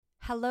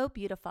Hello,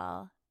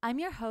 beautiful. I'm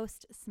your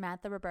host,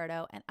 Samantha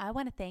Roberto, and I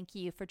want to thank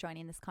you for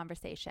joining this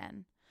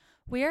conversation.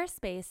 We are a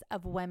space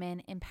of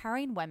women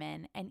empowering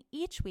women, and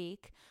each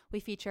week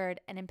we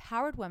featured an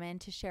empowered woman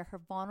to share her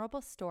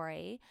vulnerable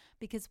story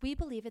because we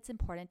believe it's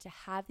important to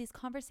have these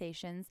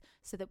conversations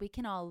so that we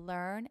can all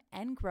learn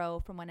and grow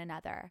from one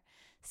another.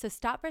 So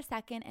stop for a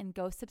second and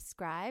go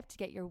subscribe to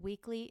get your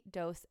weekly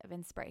dose of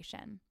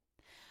inspiration.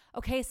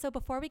 Okay, so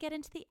before we get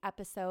into the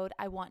episode,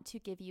 I want to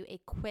give you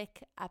a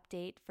quick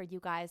update for you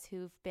guys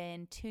who've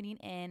been tuning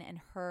in and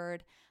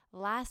heard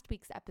last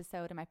week's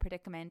episode of my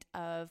predicament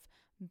of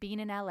being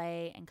in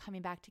LA and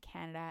coming back to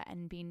Canada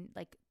and being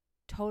like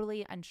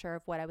totally unsure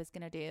of what I was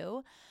going to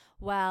do.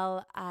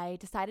 Well, I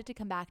decided to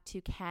come back to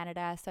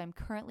Canada, so I'm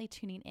currently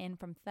tuning in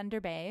from Thunder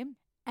Bay.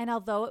 And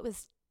although it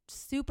was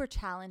super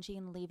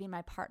challenging leaving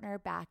my partner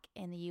back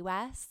in the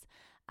US,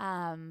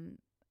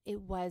 it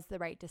was the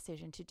right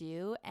decision to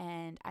do,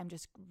 and I'm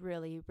just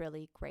really,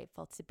 really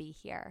grateful to be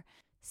here.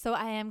 So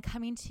I am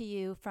coming to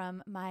you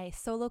from my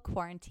solo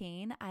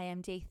quarantine. I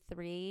am day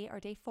 3 or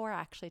day 4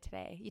 actually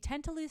today. You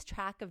tend to lose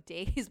track of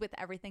days with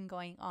everything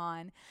going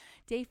on.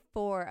 Day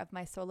 4 of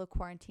my solo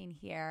quarantine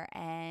here,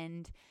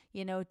 and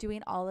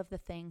doing all of the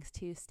things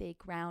to stay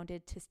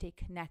grounded, to stay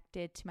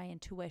connected to my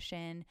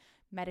intuition,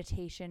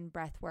 meditation,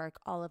 breath work,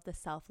 all of the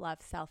self-love,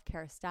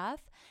 self-care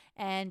stuff.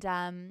 And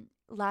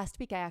last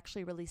week I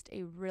actually released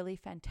a really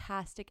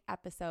fantastic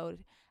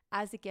episode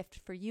as a gift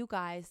for you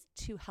guys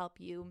to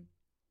help you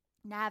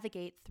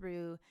navigate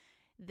through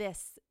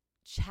this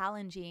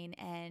challenging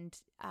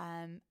and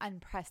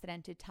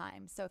unprecedented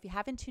time. So if you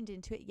haven't tuned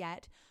into it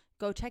yet,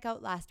 go check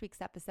out last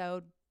week's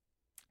episode.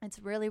 It's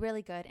really,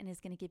 really good and is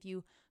going to give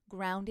you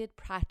grounded,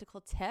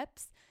 practical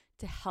tips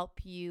to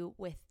help you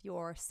with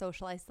your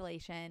social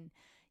isolation,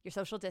 your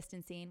social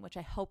distancing, which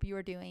I hope you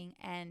are doing,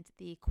 and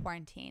the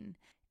quarantine.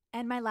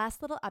 And my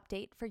last little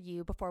update for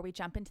you before we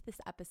jump into this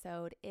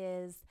episode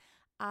is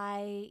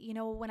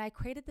when I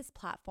created this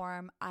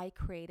platform, I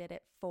created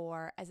it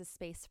as a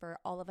space for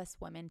all of us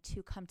women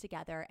to come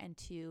together and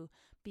to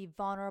be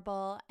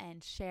vulnerable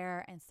and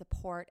share and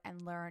support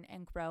and learn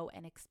and grow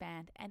and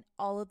expand and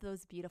all of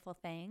those beautiful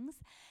things.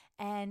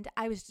 And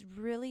I was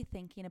really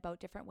thinking about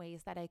different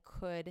ways that I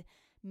could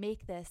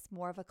make this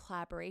more of a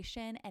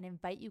collaboration and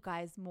invite you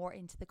guys more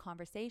into the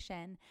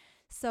conversation.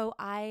 So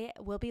I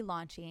will be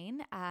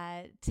launching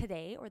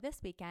today or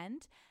this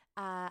weekend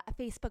a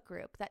Facebook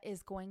group that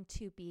is going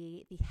to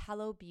be the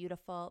Hello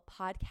Beautiful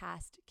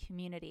podcast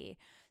community.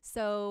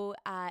 So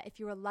if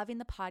you are loving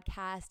the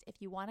podcast,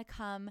 if you want to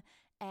come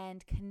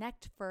and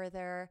connect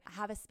further,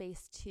 have a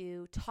space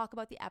to talk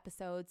about the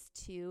episodes,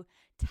 to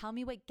tell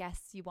me what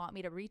guests you want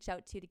me to reach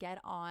out to get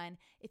on.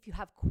 If you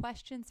have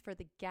questions for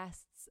the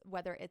guests,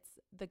 whether it's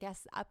the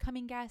guests,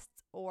 upcoming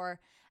guests, or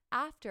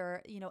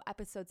after,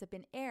 episodes have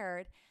been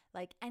aired,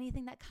 like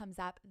anything that comes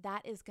up,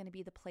 that is going to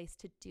be the place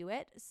to do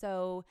it.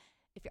 So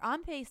if you're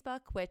on Facebook,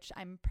 which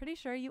I'm pretty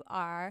sure you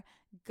are,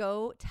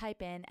 go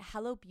type in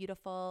Hello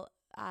Beautiful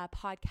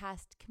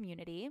podcast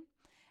community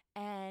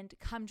and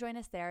come join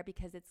us there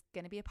because it's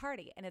going to be a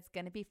party and it's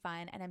going to be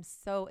fun. And I'm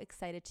so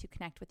excited to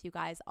connect with you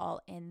guys all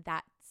in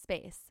that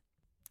space.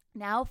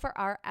 Now for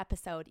our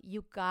episode,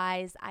 you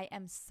guys, I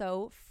am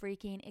so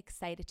freaking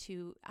excited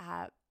to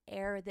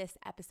air this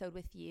episode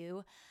with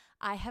you.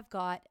 I have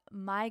got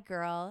my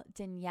girl,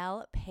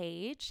 Danielle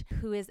Page,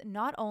 who is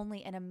not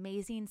only an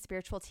amazing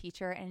spiritual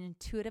teacher and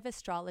intuitive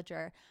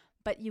astrologer,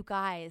 but you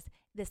guys,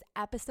 this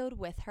episode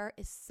with her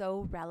is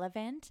so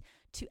relevant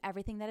to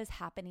everything that is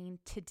happening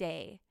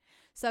today.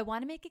 So I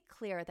want to make it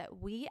clear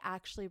that we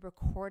actually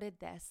recorded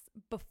this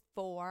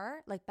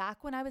before, like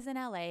back when I was in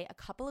LA a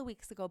couple of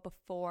weeks ago,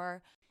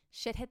 before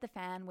shit hit the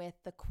fan with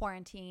the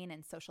quarantine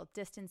and social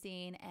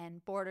distancing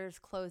and borders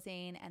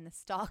closing and the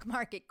stock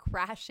market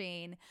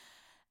crashing.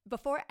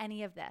 Before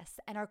any of this,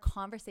 and our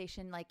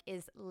conversation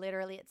is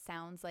literally, it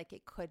sounds like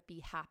it could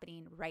be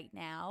happening right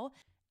now.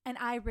 And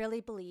I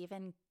really believe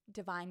in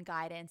divine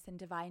guidance and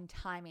divine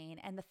timing,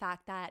 and the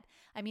fact that,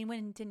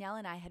 when Danielle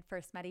and I had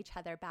first met each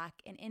other back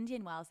in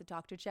Indian Wells at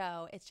Dr.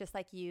 Joe, it's just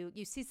like you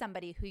see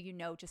somebody who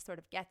just sort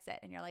of gets it,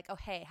 and you're like, oh,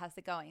 hey, how's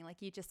it going?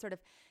 Like you just sort of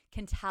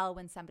can tell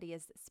when somebody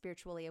is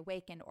spiritually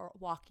awakened or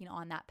walking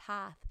on that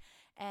path.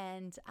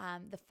 And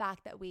the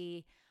fact that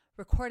we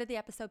recorded the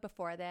episode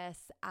before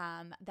this,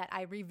 that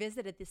I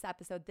revisited this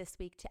episode this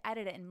week to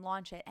edit it and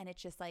launch it. And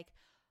it's just like,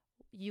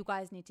 you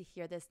guys need to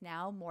hear this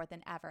now more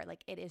than ever.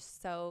 Like it is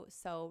so,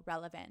 so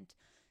relevant.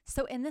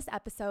 So in this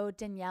episode,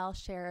 Danielle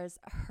shares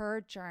her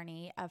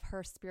journey of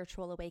her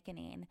spiritual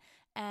awakening.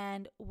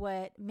 And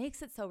what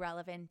makes it so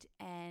relevant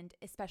and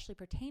especially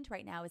pertained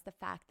right now is the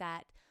fact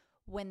that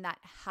when that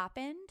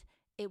happened,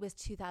 it was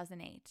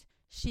 2008.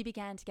 She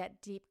began to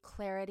get deep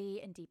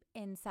clarity and deep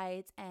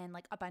insights, and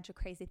a bunch of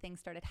crazy things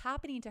started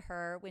happening to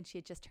her when she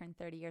had just turned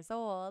 30 years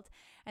old.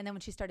 And then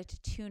when she started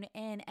to tune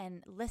in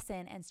and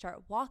listen and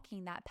start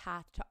walking that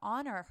path to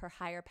honor her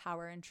higher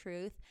power and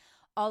truth,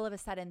 all of a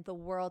sudden the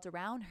world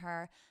around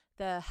her,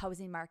 the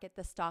housing market,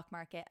 the stock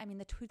market,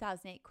 the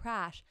 2008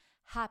 crash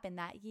happened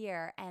that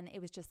year. And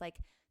it was just like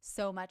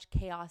so much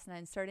chaos and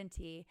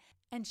uncertainty.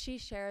 And she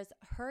shares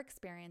her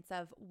experience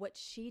of what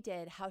she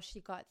did, how she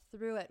got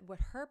through it, what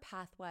her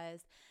path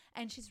was.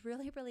 And she's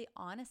really, really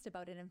honest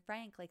about it and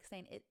frank, like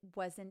saying it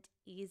wasn't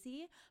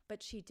easy,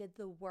 but she did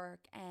the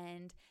work.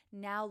 And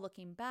now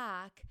looking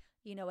back,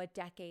 you know, a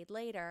decade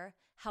later,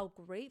 how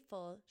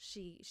grateful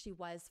she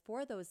was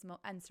for those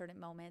uncertain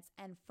moments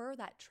and for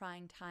that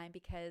trying time,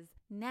 because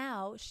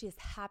now she is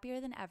happier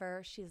than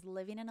ever. She's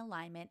living in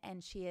alignment,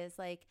 and she is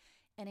like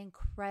an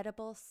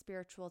incredible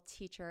spiritual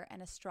teacher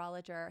and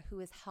astrologer who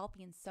is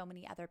helping so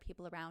many other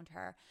people around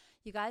her.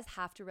 You guys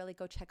have to really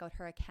go check out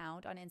her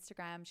account on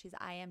Instagram. She's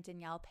I am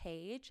Danielle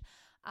Page.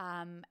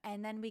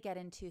 And then we get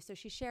into, so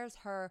she shares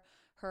her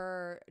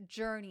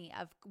journey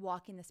of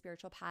walking the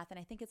spiritual path. And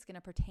I think it's going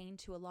to pertain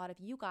to a lot of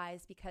you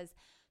guys, because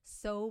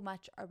so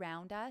much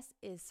around us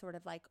is sort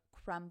of like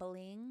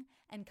crumbling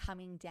and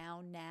coming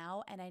down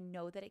now. And I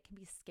know that it can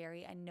be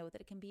scary. I know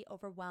that it can be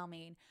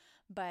overwhelming,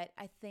 but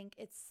I think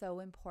it's so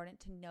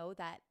important to know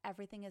that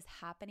everything is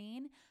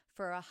happening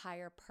for a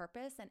higher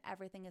purpose, and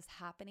everything is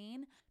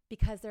happening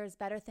because there's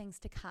better things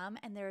to come,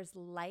 and there's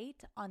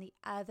light on the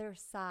other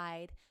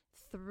side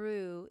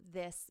through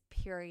this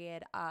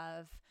period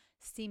of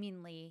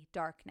seemingly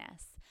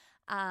darkness.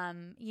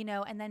 You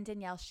know, and then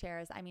Danielle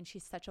shares, I mean,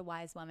 she's such a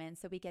wise woman.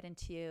 So we get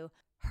into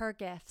her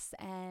gifts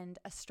and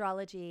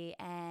astrology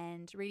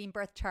and reading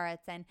birth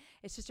charts. And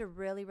it's just a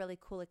really, really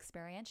cool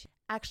experience. She's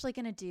actually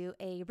going to do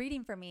a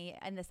reading for me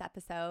in this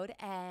episode.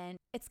 And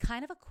it's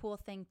kind of a cool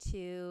thing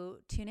to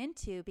tune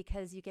into,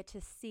 because you get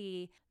to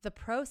see the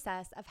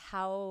process of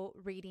how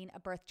reading a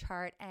birth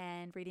chart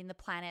and reading the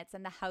planets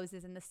and the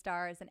houses and the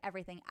stars and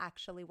everything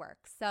actually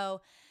works.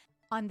 So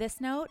on this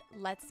note,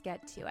 let's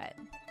get to it.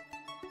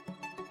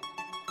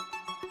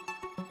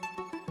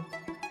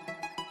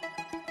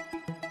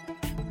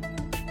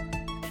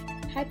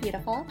 Hi,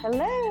 beautiful.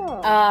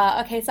 Hello.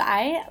 Okay, so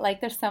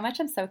there's so much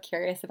I'm so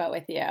curious about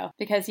with you,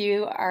 because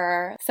you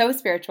are so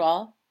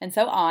spiritual and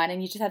so on,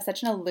 and you just have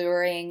such an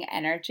alluring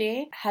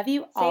energy.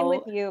 Same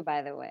with you,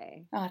 by the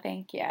way. Oh,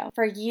 thank you.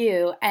 For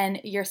you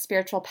and your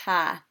spiritual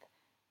path,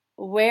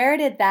 where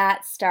did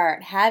that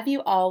start? Have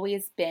you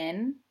always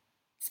been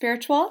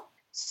spiritual?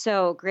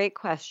 So, great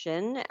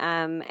question.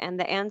 And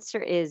the answer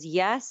is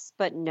yes,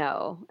 but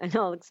no. And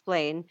I'll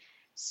explain.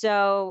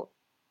 So,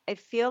 I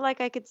feel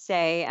like I could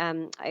say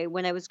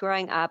when I was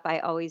growing up, I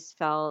always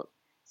felt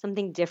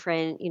something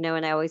different, you know,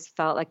 and I always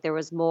felt like there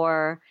was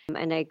more.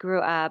 And I grew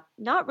up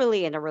not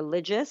really in a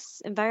religious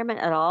environment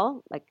at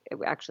all,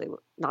 actually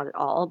not at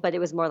all, but it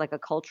was more like a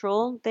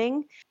cultural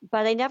thing.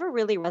 But I never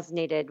really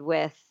resonated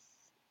with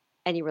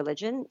any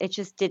religion. It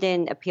just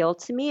didn't appeal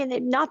to me.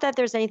 And not that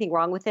there's anything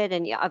wrong with it.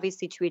 And yeah,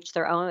 obviously to each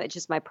their own, it's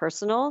just my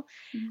personal.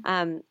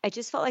 I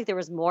just felt like there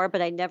was more,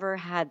 but I never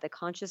had the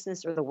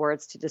consciousness or the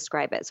words to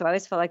describe it. So I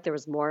always felt like there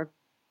was more.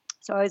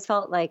 So I always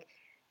felt like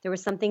there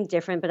was something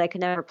different, but I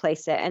could never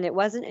place it. And it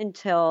wasn't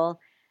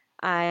until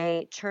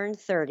I turned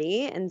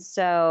 30. And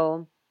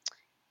so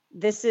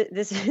this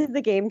is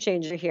the game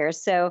changer here.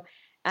 So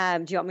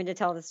do you want me to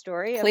tell the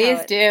story?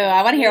 Please do.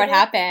 I want to hear what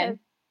happened.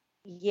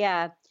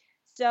 Yeah.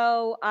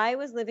 So I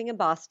was living in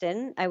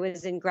Boston. I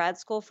was in grad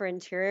school for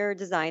interior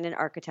design and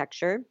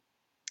architecture,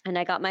 and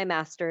I got my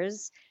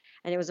master's,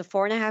 and it was a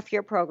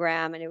 4.5-year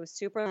program, and it was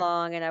super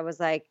long. And I was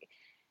like,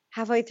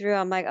 halfway through,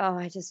 I'm like, oh,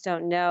 I just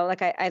don't know.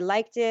 Like I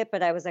liked it,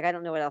 but I was like, I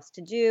don't know what else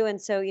to do. And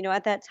so, you know,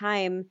 at that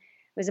time,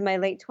 I was in my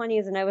late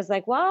 20s, and I was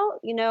like, well,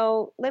 you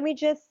know, let me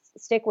just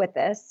stick with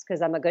this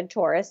because I'm a good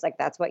tourist. Like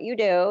that's what you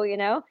do, you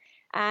know,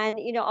 and,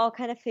 you know, I'll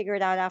kind of figure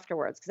it out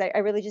afterwards because I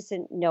really just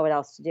didn't know what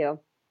else to do.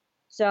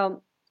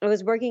 So I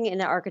was working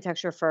in an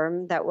architecture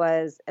firm that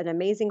was an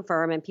amazing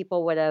firm, and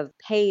people would have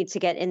paid to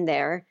get in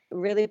there,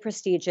 really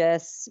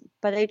prestigious,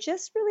 but I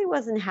just really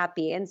wasn't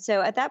happy. And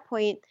so at that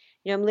point,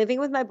 you know, I'm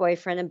living with my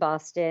boyfriend in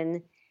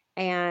Boston,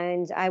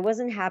 and I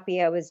wasn't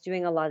happy. I was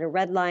doing a lot of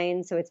red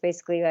lines. So it's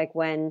basically like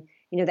when,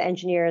 you know, the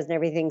engineers and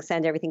everything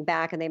send everything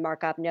back and they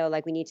mark up, no,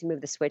 like we need to move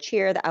the switch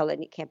here. The outlet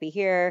can't be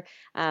here.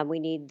 We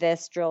need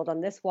this drilled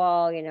on this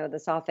wall, you know, the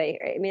soffit.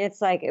 I mean,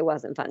 it's like, it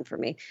wasn't fun for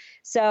me.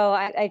 So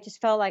I just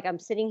felt like I'm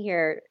sitting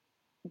here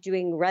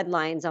doing red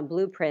lines on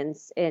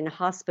blueprints in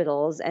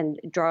hospitals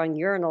and drawing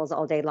urinals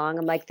all day long.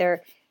 I'm like,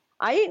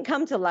 I didn't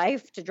come to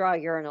life to draw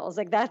urinals.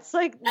 Like that's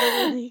like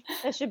literally,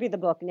 that should be the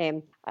book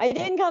name. I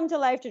didn't come to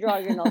life to draw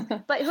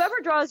urinals, but whoever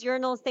draws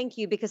urinals, thank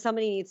you, because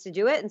somebody needs to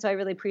do it. And so I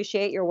really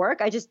appreciate your work.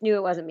 I just knew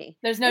it wasn't me.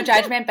 There's no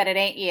judgment, but it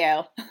ain't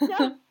you.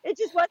 No, it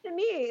just wasn't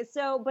me.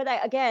 So, but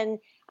I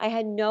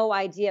had no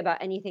idea about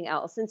anything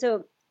else. And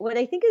so what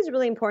I think is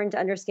really important to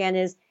understand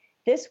is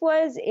this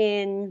was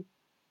in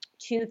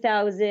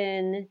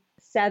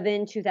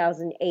 2007,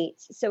 2008.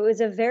 So it was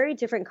a very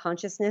different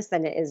consciousness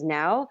than it is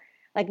now.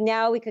 Like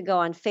now we could go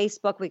on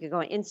Facebook, we could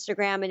go on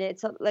Instagram, and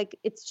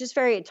it's just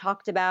very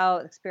talked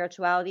about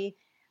spirituality.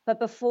 But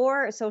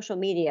before social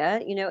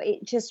media, you know,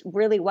 it just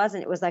really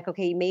wasn't. It was like,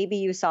 okay, maybe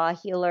you saw a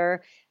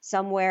healer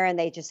somewhere and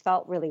they just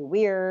felt really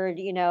weird,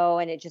 you know,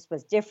 and it just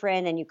was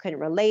different and you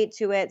couldn't relate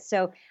to it.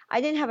 So I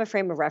didn't have a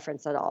frame of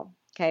reference at all,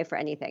 okay, for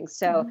anything.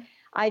 So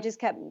I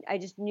just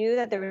knew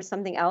that there was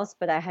something else,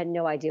 but I had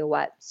no idea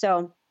what.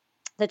 So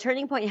the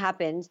turning point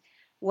happened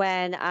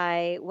when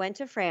I went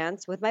to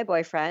France with my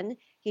boyfriend.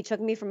 He took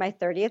me for my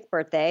 30th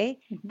birthday,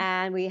 Mhm.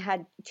 and we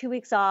had 2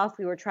 weeks off.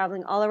 We were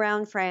traveling all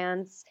around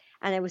France,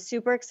 and I was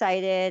super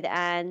excited.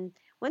 And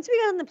once we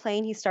got on the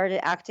plane, he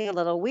started acting a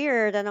little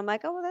weird. And I'm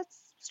like, oh, well,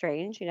 that's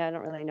strange. You know, I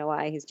don't really know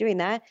why he's doing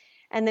that.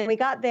 And then we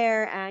got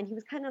there, and he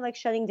was kind of like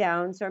shutting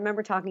down. So I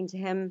remember talking to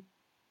him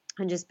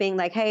and just being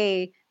like,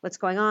 hey, what's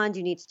going on? Do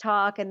you need to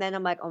talk? And then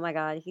I'm like, oh my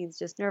God, he's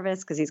just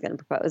nervous because he's going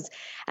to propose.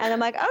 And I'm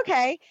like,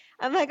 okay.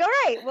 I'm like, all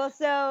right. Well,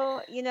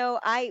 so,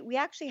 we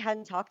actually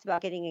hadn't talked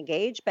about getting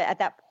engaged, but at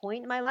that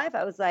point in my life,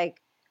 I was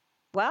like,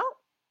 well,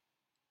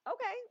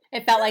 okay,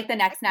 It felt sure. like the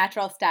next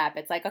natural step.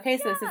 It's like, okay,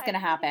 so this is Yeah. going to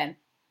happen.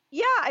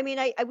 Yeah, I mean,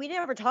 we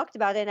never talked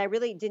about it, and I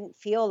really didn't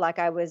feel like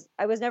I was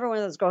never one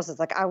of those girls that's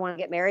like, I want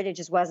to get married. It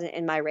just wasn't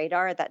in my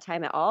radar at that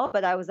time at all.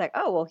 But I was like,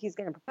 oh, well, he's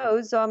going to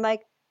propose. So I'm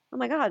like, oh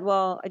my God,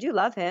 well, I do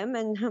love him.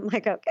 And I'm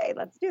like, okay,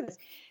 let's do this.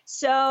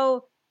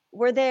 So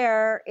we're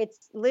there.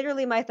 It's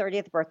literally my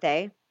 30th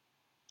birthday,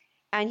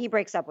 and he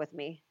breaks up with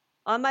me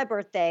on my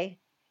birthday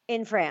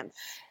in France.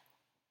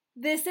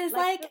 This is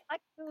Like, like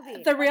like a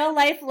movie. the real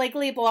life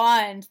Legally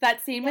Blonde,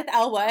 that scene Yep, with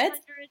Elle Woods.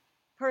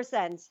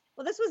 100%.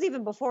 Well, this was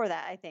even before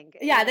that, I think.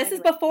 Yeah, When this he is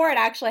was, before it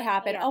actually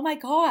happened. yeah, Oh my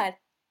God.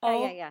 yeah,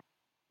 yeah, Oh, yeah.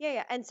 Yeah,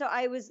 yeah. And so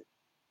I was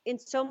in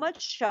so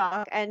much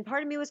shock, and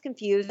part of me was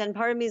confused, and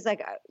part of me is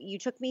like, you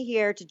took me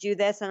here to do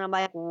this," and I'm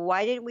like,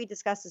 why didn't we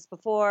discuss this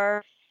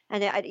before?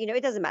 And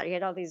it doesn't matter. He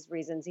had all these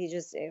reasons.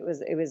 It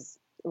was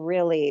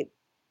really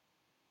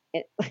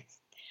it,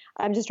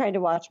 I'm just trying to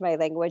watch my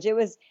language. It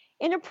was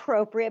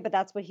inappropriate, but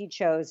that's what he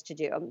chose to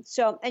do.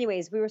 So,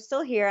 anyways, we were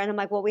still here, and I'm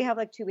like, well, we have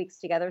like 2 weeks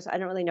together, so I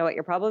don't really know what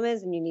your problem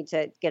is, and you need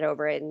to get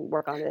over it and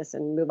work on this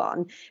and move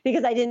on,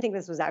 because I didn't think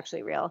this was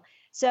actually real.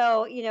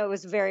 So, it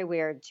was very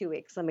weird 2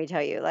 weeks, let me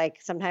tell you.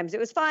 Like, sometimes it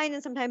was fine,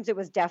 and sometimes it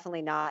was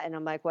definitely not. And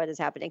I'm like, what is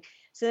happening?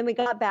 So then we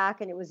got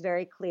back, and it was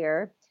very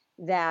clear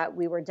that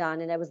we were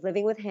done, and I was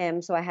living with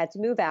him, so I had to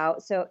move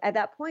out. So at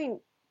that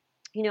point,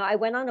 I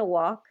went on a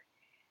walk,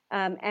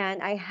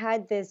 and I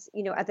had this,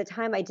 at the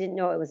time I didn't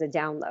know it was a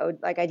download.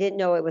 Like, I didn't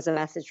know it was a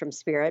message from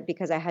spirit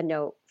because I had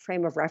no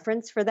frame of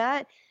reference for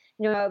that.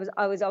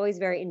 I was always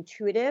very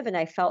intuitive, and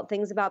I felt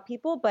things about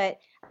people. But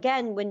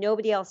again, when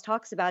nobody else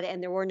talks about it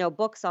and there were no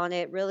books on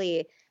it,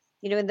 really,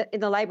 in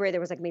the library there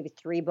was like maybe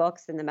 3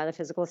 books in the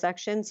metaphysical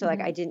section. So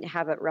like I mhm. didn't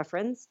have a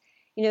reference,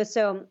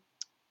 so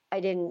I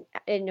didn't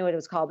know what it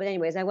was called. But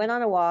anyways, I went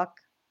on a walk,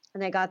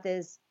 and I got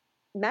this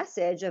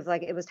message of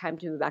like it was time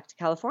to move back to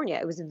California.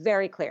 It was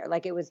very clear.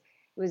 Like it was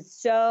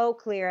so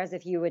clear as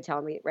if you would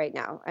tell me right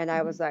now. And I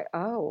Mhm. was like,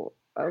 "Oh,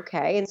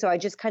 okay." And so I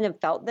just kind of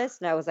felt this,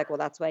 and I was like, "Well,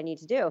 that's what I need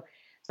to do."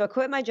 So I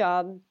quit my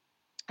job.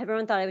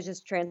 Everyone thought I was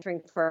just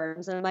transferring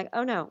firms, and I'm like,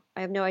 "Oh no,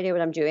 I have no idea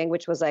what I'm doing,"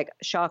 which was like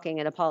shocking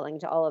and appalling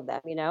to all of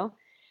them.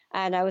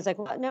 And I was like,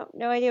 "Well,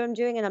 no idea what I'm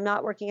doing, and I'm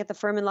not working at the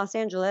firm in Los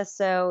Angeles,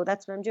 so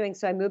that's what I'm doing."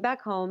 So I moved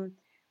back home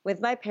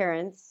with my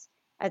parents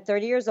at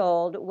 30 years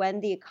old when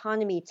the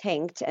economy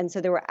tanked. And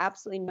so there were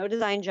absolutely no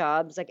design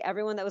jobs. Like,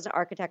 everyone that was an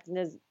architect and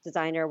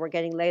designer were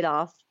getting laid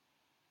off.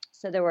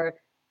 So there were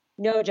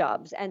no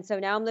jobs. And so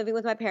now I'm living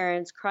with my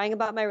parents, crying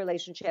about my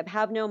relationship,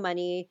 have no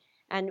money.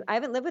 And I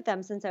haven't lived with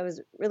them since I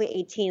was really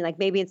 18, like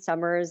maybe in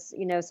summers,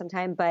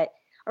 sometime. But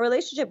our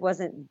relationship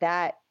wasn't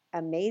that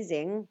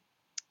amazing.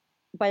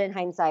 But in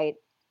hindsight,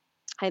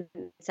 I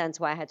made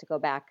sense why I had to go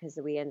back, because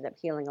we ended up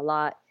healing a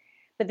lot.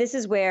 But this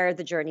is where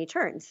the journey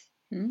turns.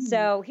 Mm.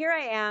 So here I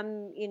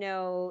am,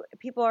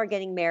 people are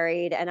getting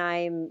married, and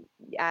I'm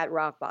at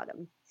rock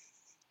bottom.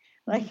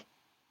 Like, Mhm.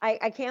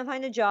 I can't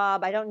find a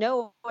job. I don't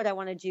know what I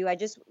want to do. I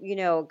just,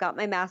 got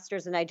my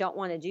master's, and I don't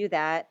want to do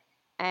that.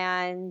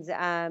 And,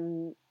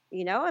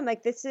 I'm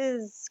like, this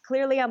is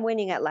clearly I'm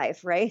winning at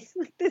life, right?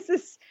 Like, this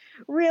is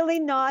really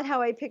not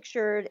how I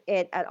pictured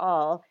it at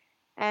all.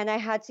 And I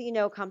had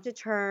to, come to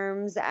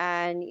terms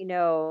and,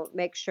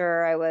 make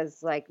sure I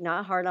was like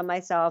not hard on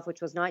myself,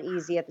 which was not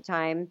easy at the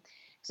time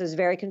because I was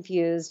very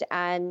confused.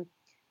 And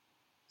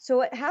so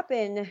what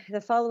happened the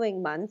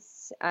following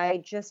months, I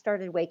just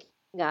started waking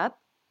up,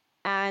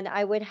 and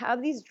I would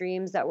have these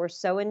dreams that were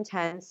so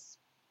intense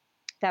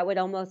that would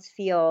almost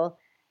feel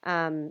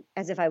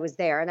as if I was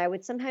there. And I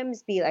would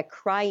sometimes be like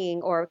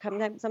crying, or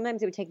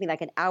sometimes it would take me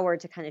like an hour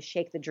to kind of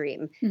shake the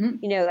dream. Mhm.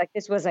 Like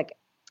this was like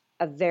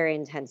a very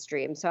intense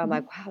dream. So I'm Mhm.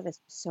 like, wow, this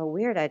is so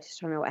weird. I just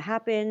don't know what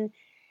happened.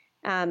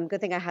 Good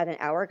thing I had an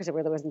hour because I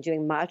really wasn't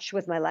doing much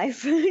with my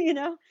life,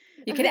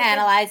 You could But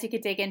analyze, you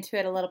could dig into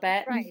it a little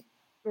bit. right.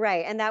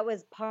 Right. And that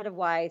was part of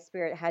why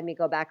spirit had me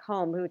go back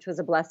home, which was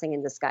a blessing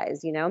in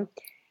disguise.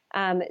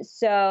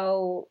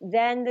 So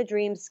then the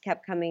dreams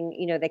kept coming,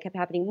 they kept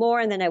happening more.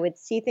 And then I would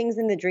see things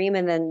in the dream,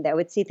 and then I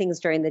would see things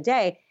during the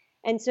day.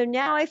 And so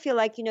now I feel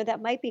like,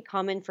 that might be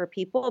common for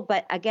people.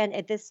 But again,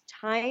 at this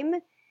time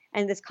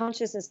and this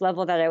consciousness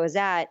level that I was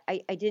at, I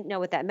didn't know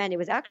what that meant. It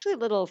was actually a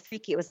little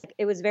freaky.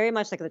 It was very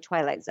much like the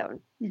Twilight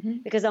Zone,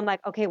 Mhm. because I'm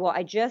like, okay, well,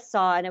 I just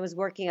saw, and I was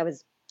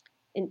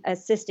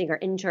assisting or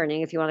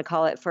interning, if you want to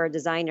call it, for a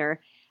designer.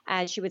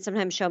 And she would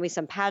sometimes show me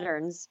some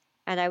patterns,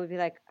 and I would be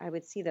like, I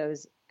would see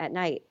those at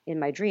night in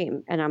my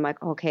dream. And I'm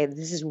like, okay,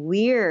 this is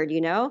weird,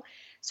 you know?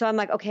 So I'm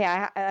like, okay,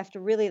 I have to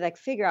really like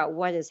figure out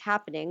what is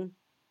happening.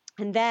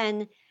 And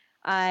then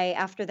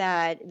after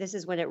that, this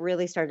is when it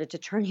really started to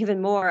turn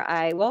even more.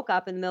 I woke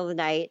up in the middle of the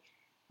night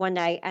one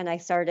night and I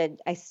started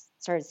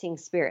seeing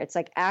spirits,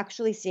 like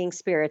actually seeing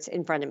spirits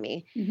in front of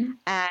me. Mm-hmm.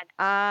 And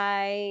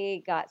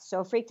I got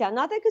so freaked out.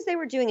 Not that because they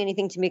were doing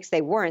anything to me, because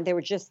they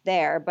were just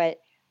there. But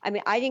I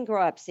mean, I didn't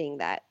grow up seeing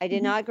that. I did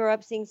Mm-hmm. not grow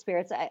up seeing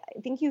spirits. I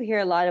think you hear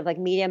a lot of like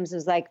mediums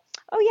is like,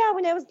 oh yeah,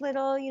 when I was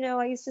little,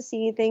 I used to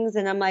see things.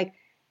 And I'm like,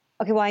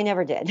 okay, well, I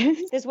never did.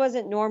 This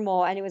wasn't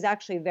normal. And it was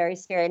actually very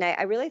scary. And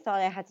I really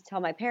thought I had to tell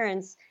my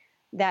parents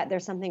that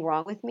there's something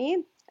wrong with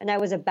me. And I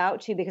was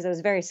about to, because I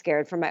was very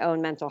scared for my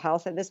own mental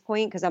health at this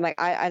point, because I'm like,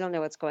 I don't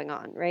know what's going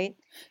on. Right.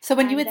 So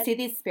when you And would then, see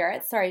these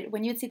spirits, sorry,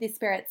 when you would see these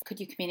spirits, could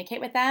you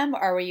communicate with them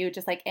or were you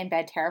just like in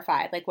bed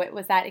terrified? Like what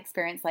was that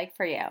experience like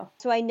for you?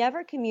 so I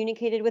never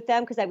communicated with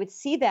them because I would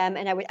see them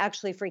and I would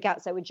actually freak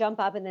out. So I would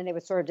jump up and then they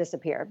would sort of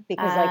disappear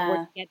because like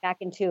we're get back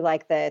into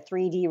like the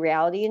 3D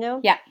reality.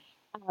 Yeah.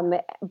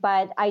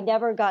 But I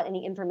never got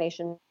any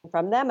information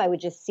from them. I would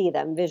just see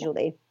them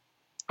visually.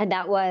 And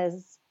that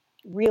was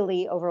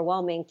really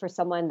overwhelming for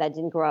someone that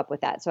didn't grow up with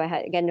that. So I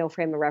had, again, no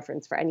frame of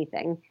reference for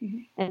anything. Mm-hmm.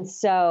 And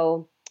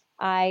so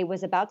I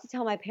was about to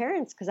tell my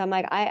parents because I'm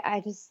like,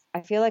 I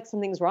feel like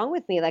something's wrong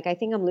with me. Like, I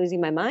think I'm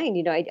losing my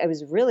mind. I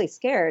was really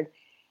scared.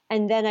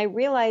 And then I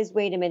realized,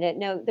 wait a minute,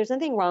 no, there's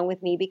nothing wrong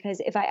with me, because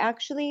if I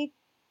actually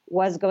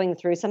was going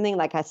through something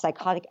like a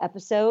psychotic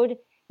episode,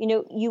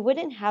 you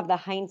wouldn't have the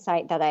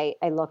hindsight that I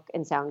look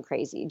and sound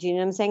crazy. Do you know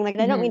what I'm saying? Like,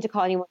 I don't Mm-hmm. mean to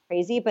call anyone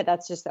crazy, but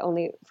that's just the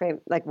only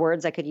frame, like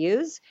words I could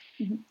use.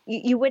 Mm-hmm.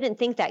 You wouldn't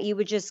think that. You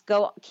would just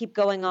keep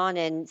going on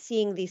and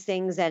seeing these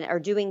things and or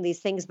doing these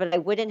things, but I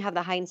wouldn't have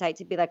the hindsight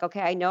to be like,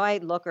 okay, I know I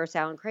look or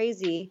sound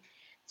crazy.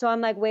 So I'm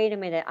like, wait a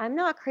minute, I'm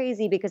not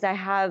crazy because I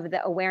have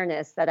the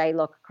awareness that I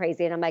look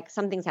crazy. And I'm like,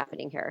 something's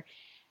happening here.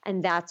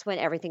 And that's when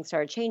everything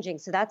started changing.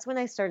 So that's when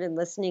I started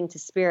listening to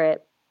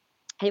spirit.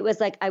 It was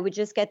like I would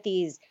just get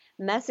these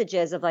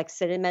messages of like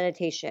sit in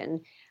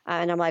meditation.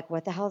 And I'm like,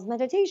 what the hell is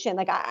meditation?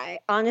 Like, I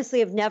honestly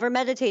have never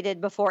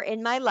meditated before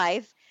in my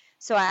life.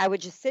 So I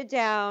would just sit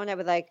down. I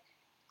would like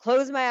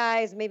close my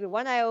eyes, maybe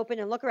one eye open,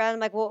 and look around. I'm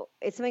like, well,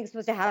 is something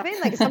supposed to happen?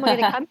 Like, is someone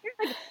going to come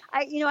here?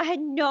 Like, I had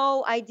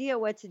no idea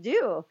what to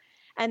do.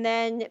 And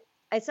then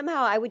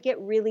I would get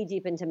really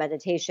deep into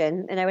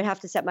meditation, and I would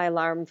have to set my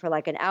alarm for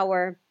like an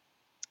hour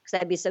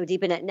because I'd be so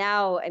deep in it.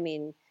 Now, I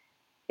mean,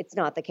 it's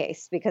not the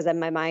case because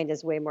my mind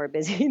is way more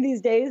busy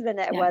these days than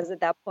it Yeah. was at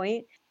that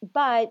point.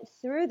 But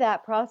through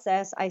that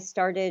process, I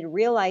started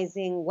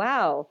realizing,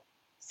 wow,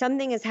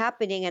 something is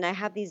happening and I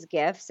have these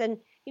gifts. And,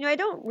 I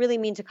don't really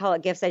mean to call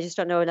it gifts. I just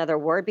don't know another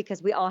word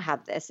because we all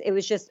have this. It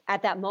was just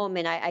at that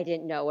moment, I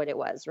didn't know what it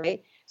was.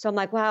 Right. So I'm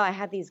like, wow, I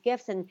have these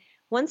gifts. And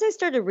once I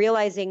started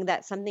realizing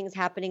that something's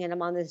happening and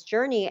I'm on this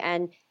journey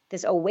and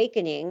this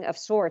awakening of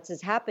sorts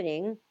is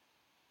happening,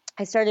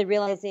 I started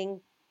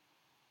realizing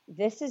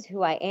this is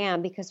who I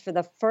am, because for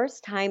the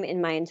first time in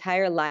my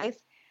entire life,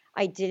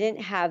 I didn't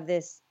have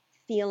this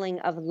feeling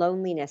of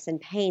loneliness and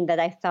pain that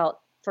I felt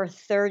for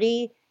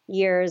 30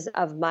 years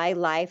of my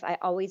life. I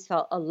always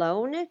felt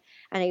alone and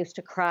I used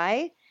to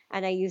cry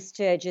and I used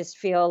to just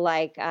feel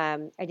like I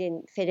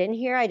didn't fit in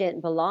here. I didn't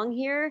belong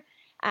here.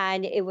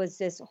 And it was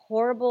this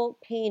horrible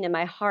pain in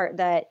my heart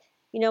that,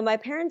 my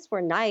parents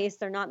were nice.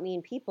 They're not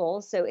mean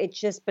people. So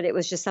but it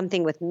was just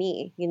something with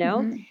me.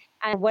 Mm-hmm.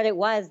 And what it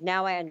was,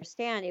 now I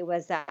understand, it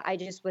was that I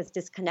just was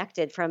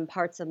disconnected from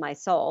parts of my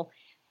soul,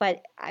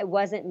 but I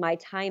wasn't my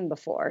time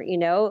before.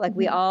 Like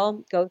we Mm-hmm.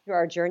 all go through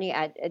our journey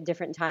at a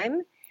different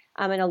time.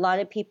 And a lot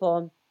of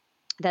people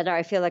that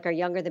I feel like are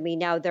younger than me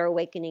now, they're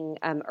awakening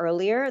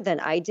earlier than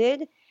I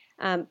did.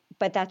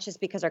 But that's just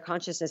because our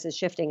consciousness is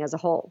shifting as a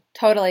whole.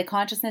 Totally.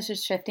 Consciousness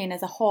is shifting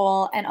as a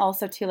whole. And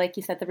also, too, like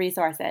you said, the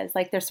resources.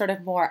 Like there's sort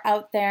of more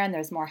out there and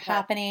there's more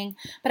happening.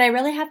 But I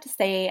really have to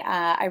say,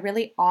 I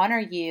really honor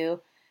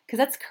you because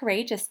that's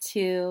courageous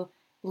to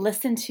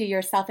listen to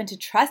yourself and to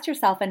trust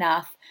yourself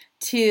enough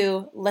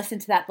to listen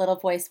to that little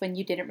voice when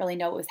you didn't really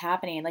know what was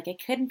happening. Like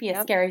it couldn't be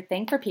a scary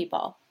thing for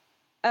people.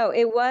 Oh,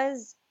 it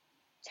was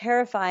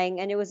terrifying.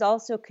 And it was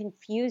also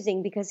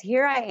confusing because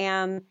here I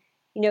am,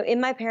 in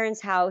my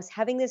parents' house,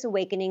 having this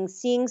awakening,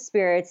 seeing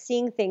spirits,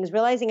 seeing things,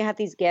 realizing I have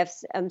these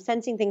gifts,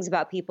 sensing things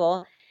about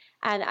people.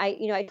 And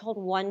I told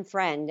one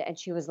friend and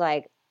she was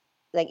like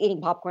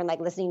eating popcorn, like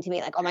listening to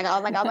me, like, oh my God,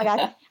 oh my God, oh my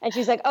God. And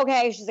she's like,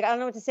 okay. She's like, I don't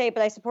know what to say,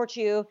 but I support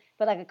you.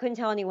 But like, I couldn't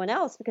tell anyone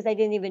else because I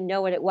didn't even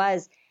know what it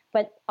was.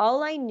 But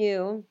all I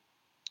knew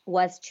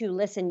was to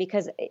listen,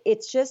 because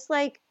it's just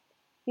like,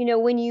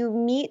 when you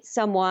meet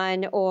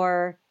someone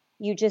or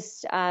you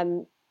just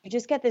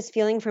get this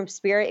feeling from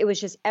spirit. It was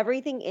just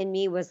everything in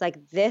me was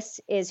like, this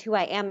is who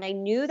I am. And I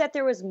knew that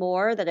there was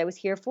more that I was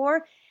here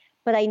for,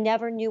 but I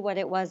never knew what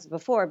it was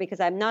before because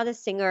I'm not a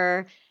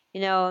singer.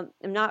 I'm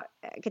not,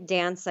 I could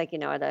dance like,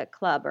 at a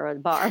club or a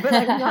bar, but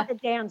like I'm not a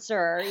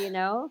dancer,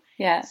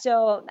 Yeah.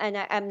 So, and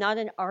I'm not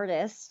an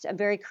artist. I'm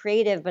very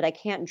creative, but I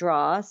can't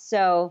draw.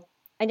 So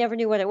I never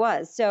knew what it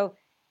was. So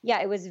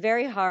yeah, it was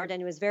very hard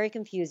and it was very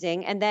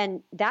confusing. And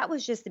then that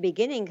was just the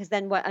beginning, because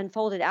then what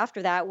unfolded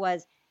after that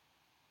was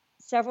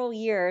several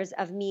years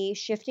of me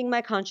shifting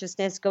my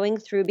consciousness, going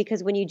through,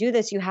 because when you do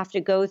this, you have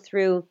to go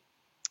through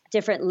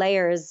different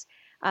layers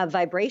of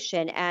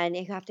vibration and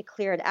you have to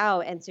clear it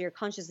out. And so your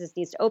consciousness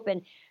needs to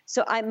open.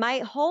 So my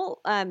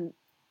whole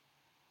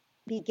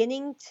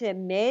beginning to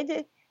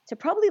mid to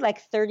probably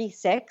like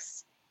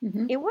 36,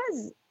 Mm-hmm. it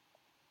was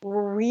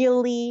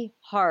really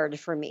hard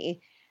for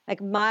me.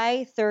 Like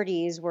my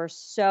 30s were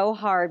so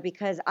hard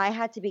because I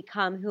had to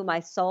become who my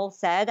soul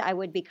said I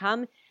would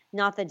become,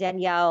 not the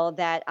Danielle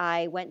that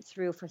I went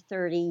through for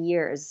 30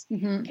 years.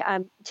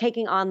 Mm-hmm.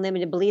 Taking on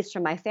limited beliefs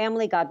from my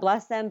family, God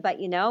bless them, but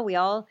we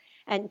all,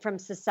 and from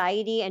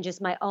society and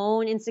just my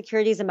own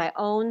insecurities and my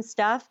own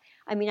stuff.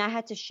 I mean, I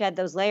had to shed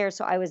those layers.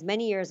 So I was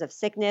many years of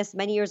sickness,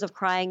 many years of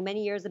crying,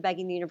 many years of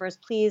begging the universe,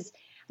 please,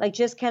 like,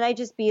 just can I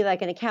just be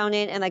like an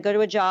accountant and like go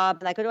to a job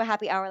and like go to a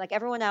happy hour like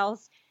everyone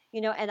else,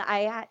 and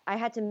I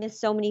had to miss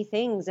so many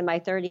things in my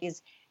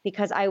 30s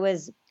because I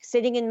was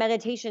sitting in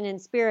meditation in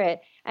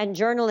spirit and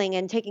journaling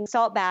and taking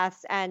salt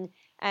baths and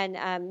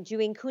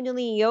doing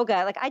Kundalini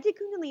yoga. Like I did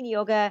Kundalini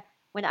yoga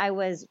when I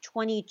was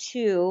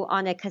 22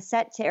 on a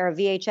cassette or a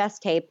VHS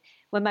tape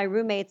when my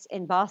roommates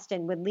in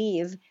Boston would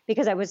leave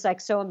because I was like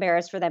so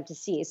embarrassed for them to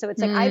see. So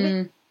it's like I've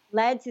been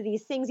led to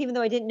these things, even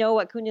though I didn't know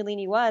what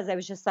Kundalini was. I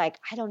was just like,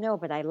 I don't know,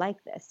 but I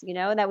like this,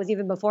 and that was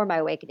even before my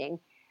awakening.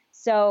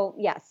 So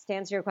yes, to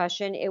answer your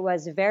question, it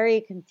was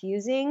very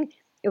confusing.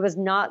 It was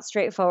not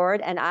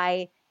straightforward. And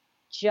I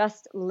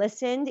just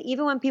listened,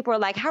 even when people were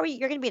like, how are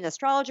you're going to be an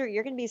astrologer?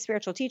 You're going to be a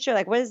spiritual teacher.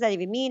 Like, what does that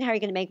even mean? How are you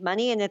going to make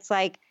money? And it's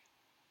like,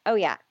 oh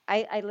yeah,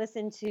 I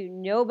listened to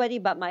nobody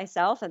but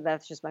myself. And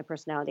that's just my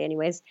personality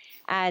anyways.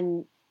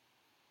 And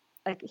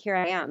like, here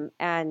I am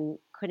and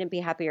couldn't be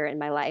happier in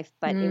my life,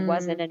 but it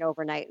wasn't an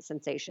overnight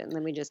sensation.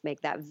 Let me just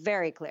make that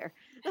very clear.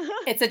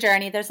 It's a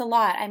journey. There's a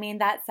lot. I mean,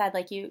 that said,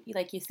 like you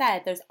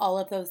said, there's all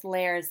of those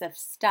layers of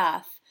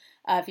stuff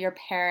of your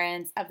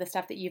parents, of the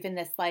stuff that you've in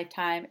this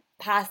lifetime,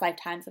 past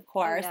lifetimes, of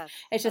course. Yes.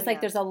 It's just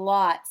like there's a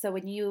lot. So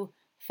when you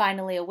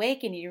finally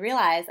awaken, you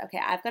realize, okay,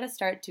 I've got to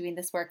start doing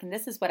this work and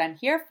this is what I'm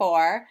here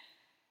for.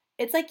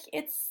 It's like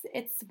it's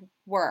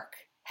work.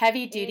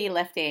 Heavy duty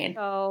lifting.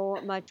 So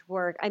much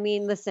work. I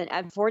mean, listen,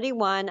 at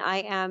 41, I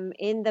am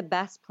in the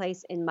best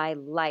place in my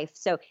life.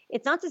 So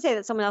it's not to say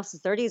that someone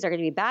else's 30s are going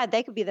to be bad.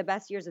 They could be the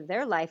best years of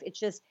their life. It's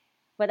just,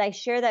 but I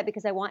share that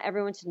because I want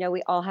everyone to know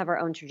we all have our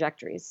own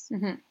trajectories.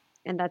 Mm-hmm.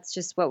 And that's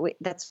just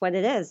that's what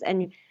it is.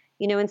 And,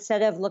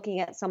 instead of looking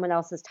at someone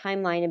else's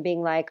timeline and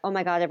being like, oh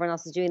my God, everyone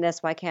else is doing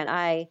this, why can't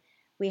I?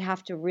 We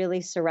have to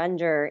really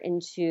surrender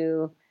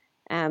into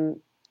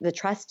the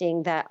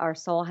trusting that our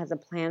soul has a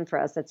plan for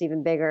us that's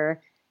even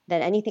bigger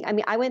than anything. I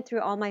mean, I went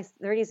through all my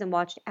 30s and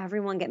watched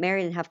everyone get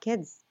married and have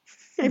kids.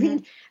 I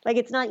mean, like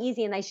it's not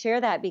easy. And I share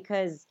that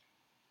because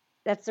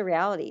that's the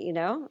reality,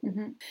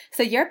 Mm-hmm.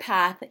 So your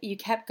path, you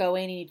kept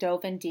going and you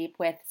dove in deep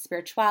with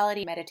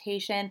spirituality,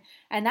 meditation,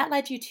 and that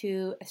led you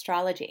to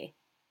astrology,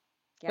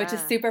 which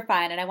is super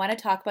fun. And I want to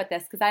talk about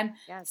this because I'm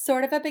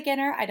sort of a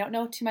beginner. I don't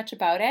know too much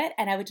about it.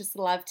 And I would just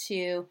love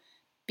to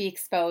be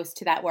exposed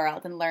to that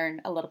world and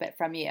learn a little bit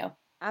from you.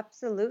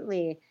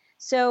 Absolutely.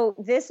 So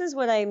this is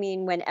what I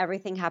mean when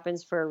everything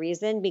happens for a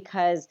reason,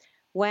 because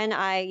when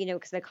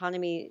because the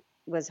economy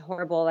was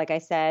horrible, like I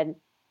said,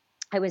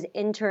 I was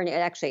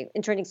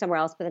interning somewhere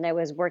else, but then I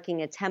was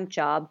working a temp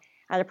job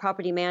at a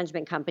property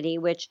management company,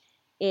 which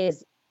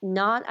is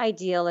not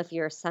ideal if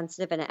you're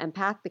sensitive and an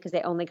empath because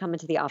they only come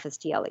into the office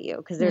to yell at you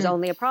because there's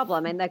only a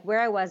problem. And like where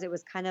I was, it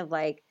was kind of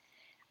like,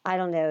 I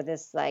don't know,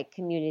 this like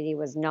community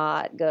was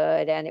not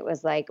good. And it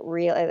was like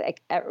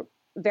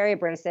very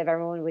abrasive.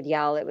 Everyone would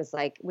yell. It was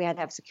like we had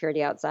to have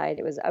security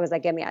outside. I was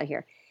like, get me out of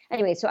here.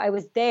 Anyway, so I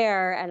was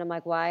there and I'm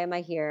like, why am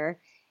I here?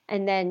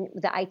 And then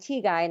the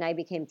IT guy and I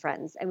became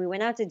friends. And we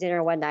went out to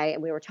dinner one night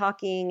and we were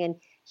talking. And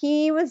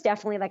he was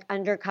definitely like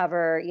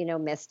undercover,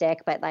 mystic,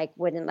 but like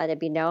wouldn't let it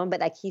be known.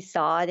 But like he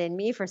saw it in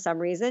me for some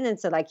reason. And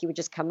so like he would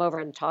just come over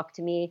and talk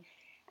to me.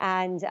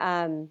 And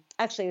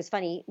actually, it was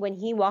funny. When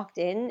he walked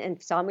in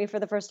and saw me for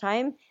the first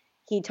time,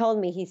 he told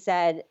me, he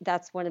said,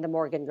 that's one of the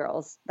Morgan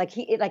girls. Like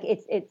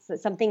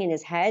it's something in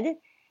his head.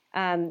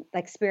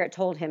 Like spirit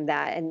told him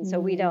that. And so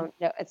we don't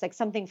know. It's like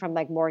something from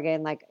like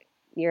Morgan, like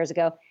years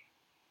ago.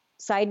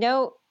 Side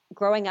note,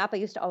 growing up, I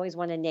used to always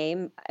want a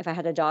name. If I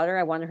had a daughter,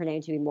 I wanted her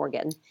name to be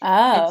Morgan.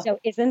 Oh. And so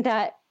isn't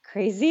that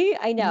crazy?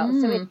 I know.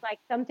 So it's like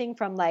something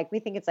from like, we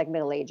think it's like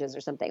Middle Ages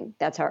or something.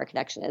 That's how our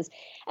connection is.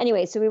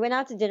 Anyway, so we went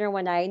out to dinner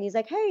one night and he's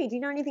like, hey, do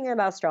you know anything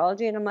about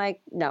astrology? And I'm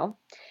like, no.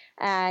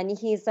 And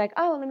he's like,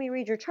 oh, let me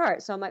read your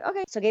chart. So I'm like,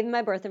 okay. So I gave him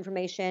my birth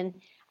information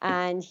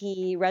and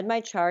he read my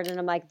chart. And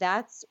I'm like,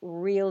 that's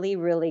really,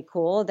 really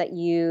cool that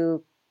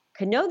you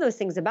can know those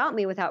things about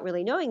me without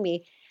really knowing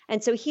me.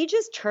 And so he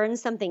just turned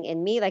something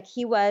in me. Like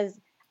he was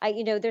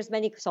there's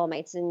many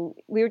soulmates, and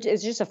it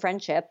was just a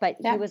friendship, but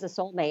he Yeah. was a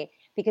soulmate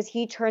because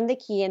he turned the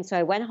key. And so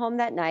I went home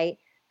that night,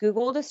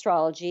 Googled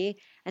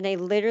astrology, and I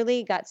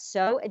literally got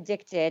so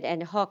addicted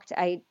and hooked.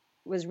 I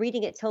was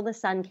reading it till the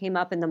sun came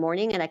up in the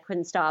morning and I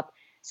couldn't stop.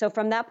 So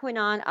from that point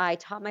on, I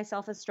taught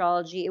myself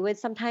astrology. It was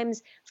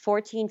sometimes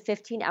 14,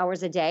 15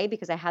 hours a day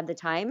because I had the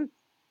time.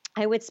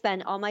 I would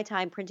spend all my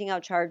time printing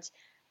out charts,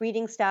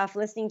 reading stuff,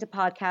 listening to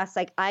podcasts.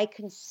 Like I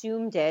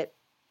consumed it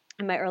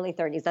in my early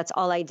 30s. That's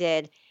all I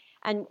did.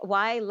 And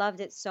why I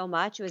loved it so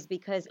much was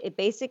because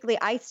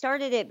I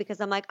started it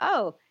because I'm like,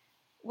 oh,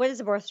 what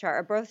is a birth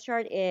chart? A birth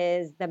chart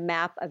is the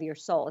map of your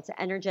soul. It's an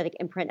energetic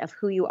imprint of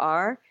who you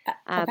are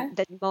Okay.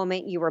 the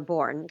moment you were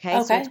born. Okay.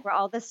 So it's Okay. where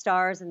all the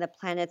stars and the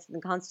planets and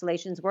the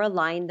constellations were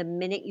aligned the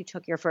minute you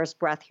took your first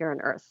breath here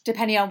on Earth.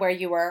 Depending on where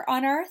you were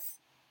on Earth?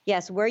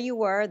 Yes, where you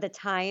were, the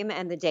time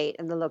and the date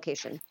and the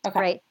location. Okay.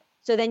 Right.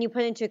 So then you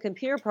put it into a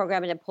computer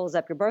program and it pulls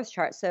up your birth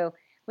chart. So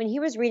when he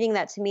was reading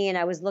that to me and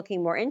I was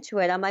looking more into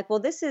it, I'm like, well,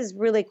 this is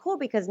really cool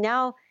because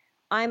now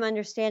I'm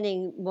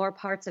understanding more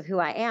parts of who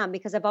I am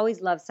because I've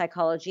always loved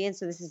psychology. And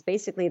so this is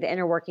basically the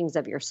inner workings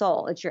of your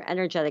soul. It's your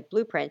energetic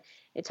blueprint.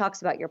 It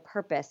talks about your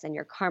purpose and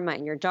your karma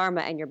and your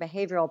dharma and your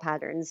behavioral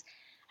patterns.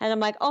 And I'm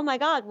like, oh my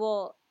God,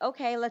 well,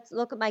 okay, let's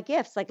look at my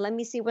gifts. Like, let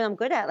me see what I'm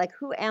good at. Like,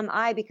 who am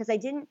I? Because I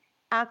didn't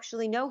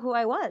actually know who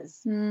I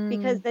was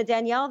because Mm. the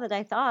Danielle that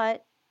I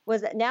thought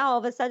was now all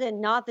of a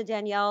sudden not the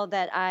Danielle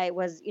that I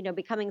was,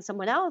 becoming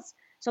someone else.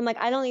 So I'm like,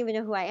 I don't even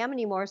know who I am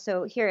anymore.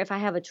 So here, if I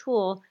have a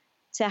tool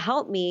to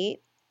help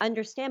me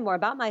understand more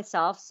about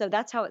myself. So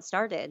that's how it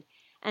started.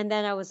 And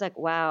then I was like,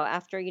 wow,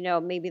 after,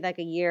 maybe like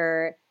a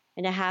year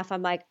and a half,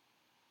 I'm like,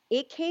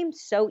 it came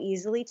so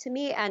easily to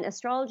me. And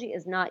astrology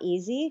is not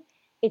easy.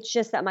 It's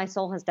just that my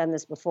soul has done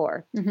this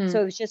before. Mm-hmm.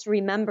 So it was just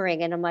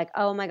remembering. And I'm like,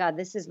 oh my God,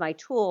 this is my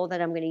tool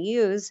that I'm going to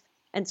use.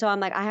 And so I'm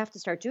like, I have to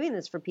start doing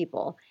this for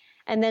people.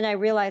 And then I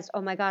realized,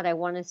 oh my God, I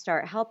want to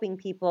start helping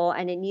people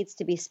and it needs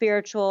to be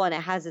spiritual and it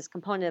has this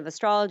component of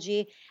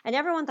astrology. And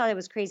everyone thought I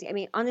was crazy. I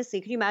mean,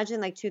 honestly, could you imagine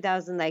like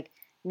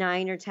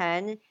 2009 or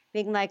 10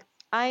 being like,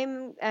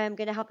 I'm going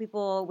to help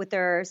people with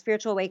their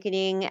spiritual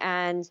awakening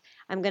and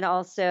I'm going to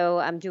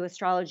also do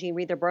astrology and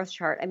read their birth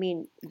chart. I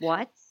mean,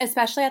 what?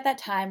 Especially at that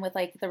time with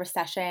like the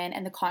recession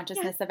and the Yes,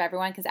 consciousness of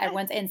everyone, because yes.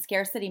 everyone's in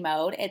scarcity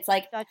mode. It's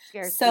like Such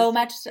scarcity, so such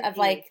much of busy.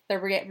 like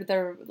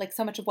the like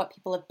so much of what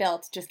people have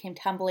built just came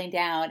tumbling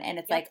down, and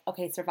it's Yep. like,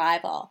 okay,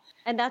 survival.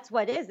 And that's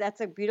what it is. That's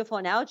a beautiful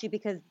analogy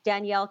because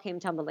Danielle came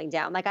tumbling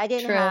down. Like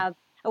True. I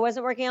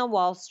wasn't working on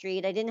Wall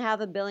Street. I didn't have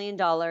 $1 billion.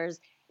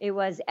 It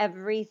was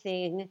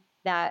everything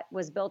that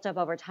was built up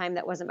over time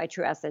that wasn't my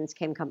true essence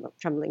came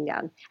tumbling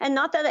down. And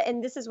not that,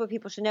 and this is what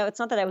people should know. It's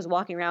not that I was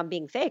walking around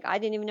being fake. I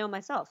didn't even know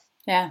myself.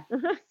 Yeah.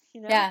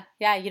 you know?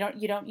 Yeah. You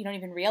don't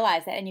even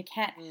realize it, and you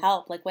can't Mm.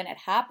 help. Like when it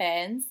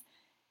happens,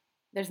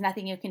 there's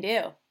nothing you can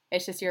do.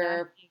 It's just Yeah.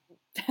 your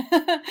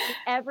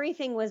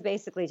Everything was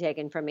basically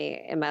taken from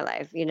me in my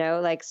life,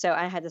 like, so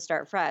I had to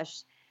start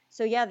fresh.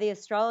 So yeah, the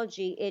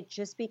astrology, it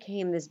just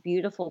became this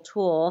beautiful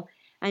tool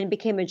and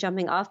became a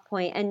jumping off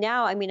point. And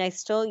now, I mean, I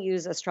still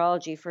use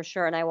astrology for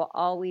sure, and I will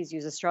always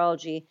use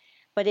astrology,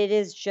 but it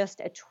is just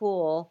a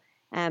tool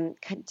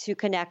to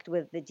connect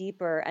with the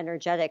deeper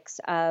energetics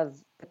of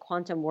the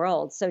quantum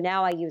world. So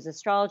now I use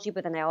astrology,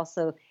 but then I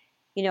also,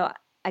 you know,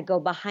 I go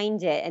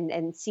behind it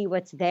and see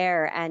what's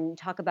there and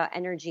talk about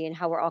energy and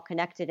how we're all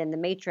connected in the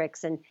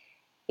matrix. And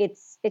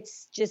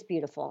it's just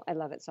beautiful. I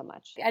love it so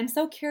much. I'm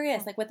so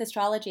curious, like with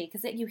astrology,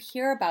 because you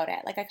hear about it.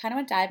 Like I kind of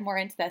want to dive more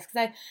into this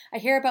because I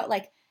hear about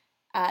like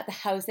the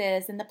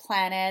houses and the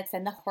planets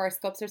and the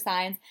horoscopes or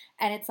signs,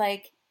 and it's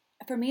like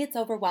for me it's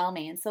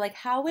overwhelming. So like,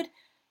 how would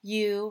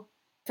you,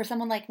 for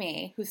someone like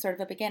me who's sort of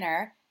a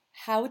beginner,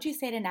 how would you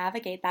say to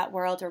navigate that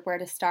world or where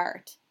to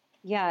start?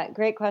 Yeah,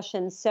 great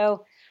question.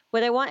 So,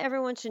 what I want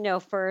everyone to know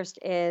first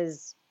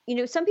is,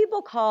 some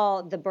people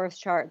call the birth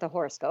chart the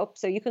horoscope.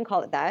 So you can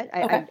call it that.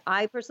 I, Okay.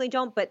 I, I personally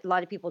don't, but a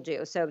lot of people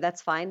do. So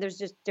that's fine. There's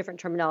just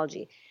different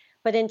terminology.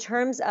 But in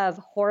terms of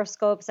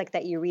horoscopes like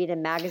that you read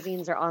in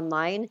magazines or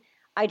online,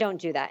 I don't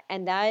do that.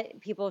 And that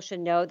people should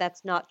know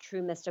that's not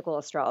true mystical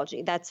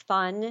astrology. That's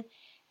fun.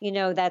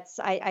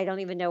 I don't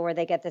even know where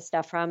they get this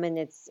stuff from, and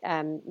it's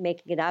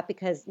making it up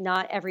because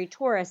not every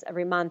Taurus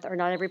every month or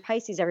not every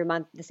Pisces every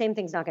month, the same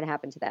thing's not going to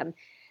happen to them.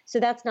 So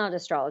that's not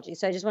astrology.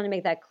 So I just want to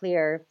make that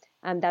clear.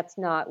 That's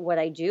not what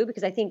I do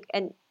because I think,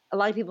 and a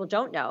lot of people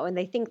don't know, and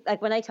they think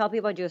like when I tell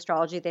people I do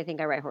astrology, they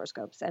think I write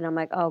horoscopes, and I'm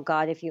like, oh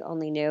God, if you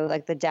only knew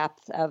like the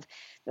depth of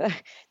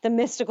the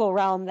mystical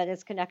realm that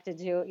it's connected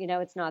to,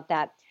 it's not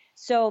that.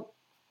 So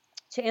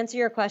to answer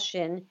your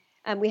question,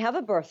 we have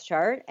a birth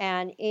chart,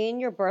 and in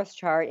your birth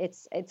chart,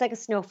 it's like a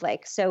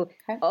snowflake. So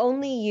Okay.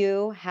 only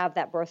you have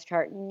that birth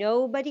chart.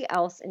 Nobody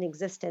else in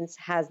existence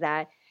has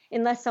that,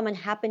 unless someone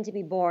happened to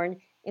be born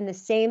in the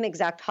same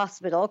exact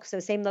hospital, so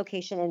same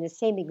location and the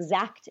same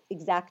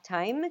exact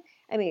time.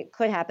 I mean, it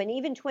could happen.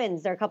 Even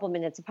twins, they're a couple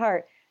minutes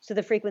apart, so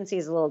the frequency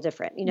is a little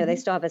different. They Mm-hmm.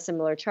 still have a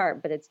similar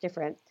chart, but it's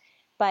different.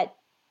 But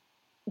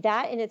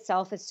that in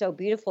itself is so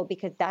beautiful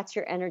because that's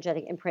your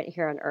energetic imprint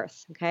here on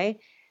earth. Okay.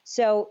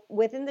 So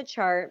within the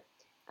chart,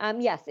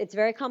 yes, it's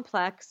very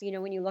complex.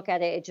 When you look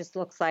at it, it just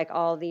looks like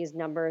all these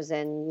numbers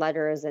and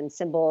letters and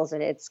symbols,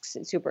 and it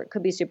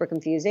could be super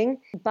confusing.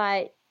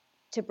 But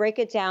to break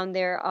it down,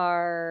 there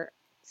are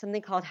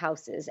something called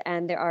houses,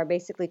 and there are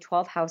basically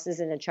 12 houses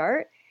in a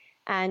chart.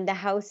 And the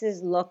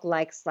houses look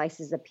like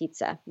slices of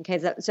pizza. Okay,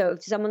 so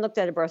if someone looked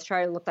at a birth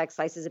chart, it looked like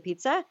slices of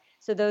pizza.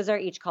 So those are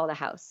each called a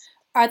house.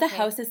 Are the Okay.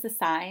 houses the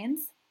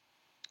signs?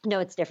 No,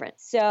 it's different.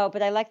 So,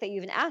 but I like that you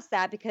even asked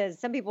that because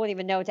some people won't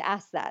even know to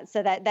ask that.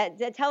 So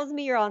that tells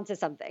me you're onto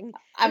something.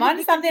 I'm on to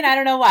Because something. I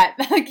don't know what.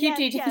 Keep yes,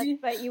 yes, teaching.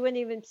 but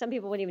some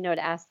people wouldn't even know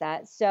to ask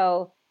that.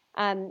 So,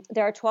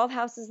 there are 12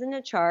 houses in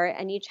a chart,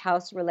 and each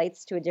house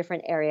relates to a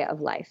different area of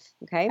life.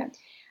 Okay. Okay.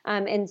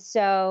 And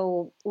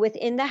so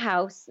within the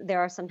house, there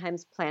are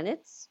sometimes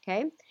planets.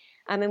 Okay.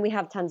 And we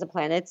have tons of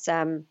planets.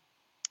 In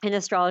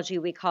astrology,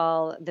 we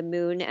call the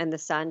moon and the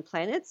sun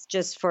planets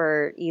just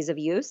for ease of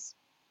use,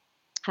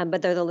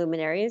 but they're the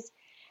luminaries.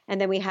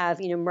 And then we have,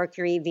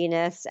 Mercury,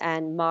 Venus,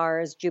 and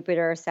Mars,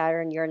 Jupiter,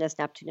 Saturn, Uranus,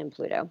 Neptune, and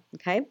Pluto.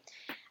 Okay.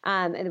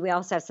 And we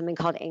also have something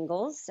called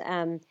angles.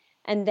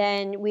 And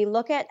then we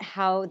look at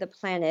how the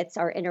planets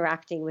are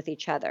interacting with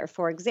each other.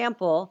 For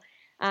example,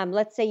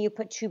 let's say you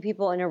put two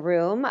people in a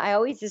room.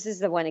 This is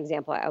the one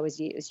example I always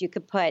use. You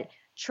could put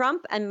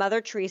Trump and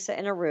Mother Teresa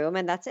in a room,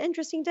 and that's an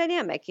interesting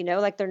dynamic,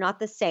 like they're not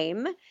the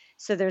same.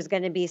 So there's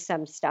going to be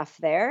some stuff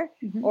there.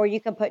 Mm-hmm. Or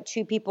you can put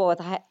two people with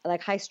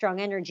high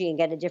strong energy and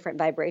get a different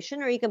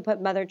vibration. Or you can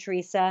put Mother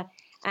Teresa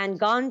and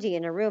Gandhi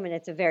in a room, and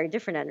it's a very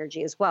different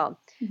energy as well.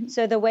 Mm-hmm.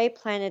 So the way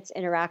planets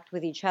interact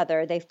with each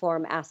other, they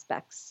form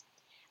aspects.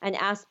 And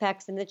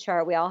aspects in the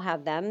chart, we all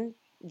have them.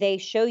 They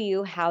show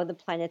you how the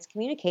planets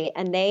communicate,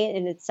 and they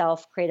in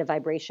itself create a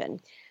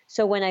vibration.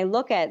 So when I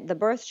look at the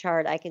birth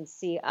chart, I can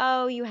see,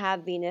 oh, you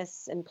have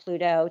Venus and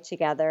Pluto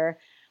together.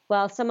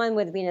 Well, someone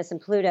with Venus and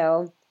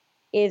Pluto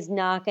is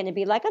not going to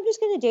be like, I'm just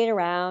going to date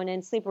around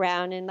and sleep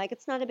around and like,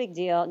 it's not a big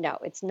deal. No,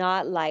 it's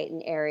not light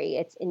and airy.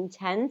 It's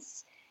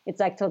intense. It's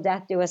like till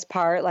death do us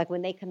part. Like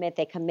when they commit,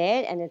 they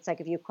commit. And it's like,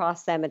 if you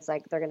cross them, it's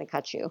like, they're going to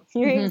cut you.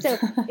 Right? Mm-hmm. So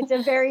it's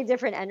a very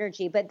different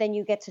energy, but then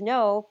you get to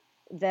know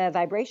the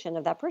vibration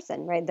of that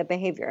person, right? The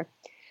behavior.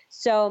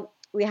 So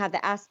we have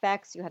the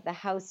aspects, you have the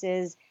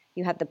houses,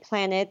 you have the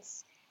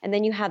planets, and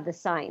then you have the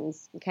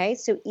signs. Okay.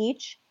 So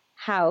each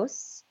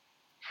house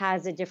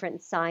has a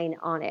different sign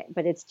on it,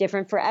 but it's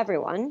different for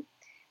everyone,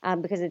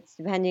 because it's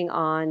depending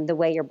on the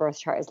way your birth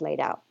chart is laid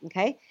out.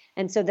 Okay.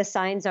 And so the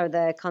signs are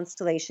the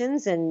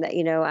constellations, and,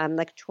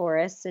 like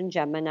Taurus and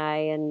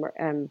Gemini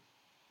and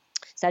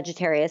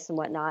Sagittarius and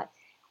whatnot.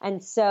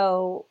 And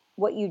so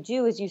what you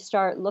do is you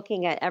start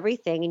looking at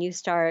everything and you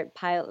start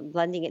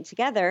blending it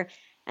together.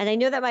 And I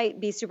know that might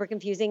be super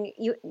confusing.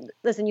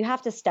 You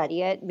have to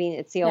study it. I mean,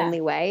 it's the only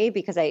way,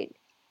 because I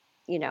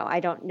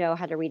don't know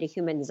how to read a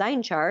human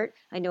design chart.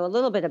 I know a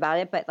little bit about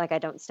it, but like I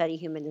don't study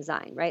human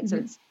design, right?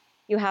 Mm-hmm. So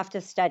you have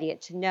to study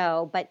it to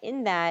know. But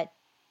in that,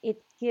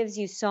 it gives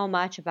you so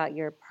much about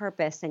your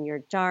purpose and your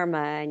dharma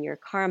and your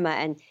karma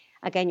and,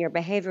 again, your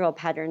behavioral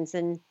patterns.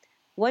 And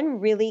one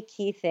really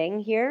key thing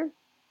here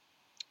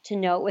to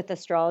note with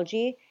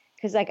astrology,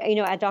 because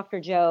at Dr.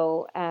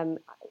 Joe,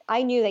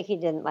 I knew that he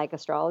didn't like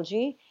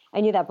astrology.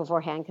 I knew that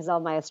beforehand because all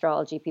my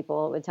astrology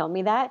people would tell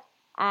me that.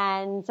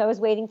 And so I was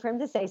waiting for him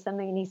to say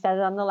something, and he said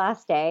it on the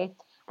last day.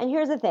 And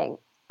here's the thing.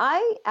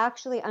 I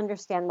actually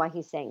understand why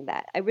he's saying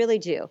that. I really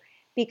do.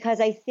 Because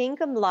I think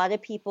a lot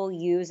of people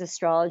use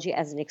astrology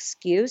as an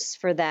excuse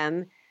for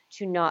them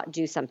to not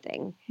do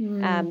something.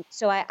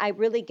 So I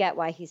really get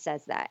why he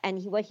says that.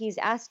 And what he's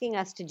asking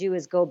us to do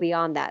is go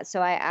beyond that. So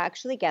I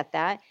actually get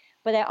that.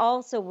 But I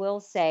also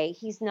will say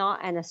he's not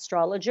an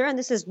astrologer. And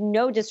this is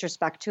no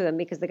disrespect to him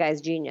because the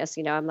guy's genius.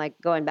 I'm like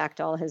going back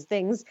to all his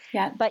things.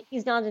 Yeah. But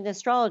he's not an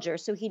astrologer.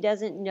 So he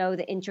doesn't know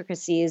the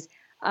intricacies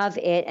of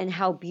it and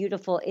how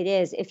beautiful it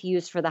is if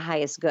used for the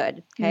highest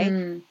good.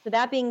 Okay. So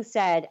that being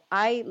said,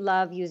 I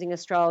love using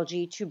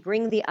astrology to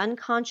bring the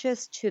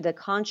unconscious to the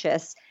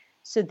conscious.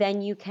 So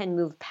then you can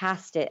move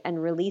past it and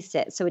release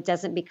it. So it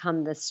doesn't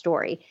become the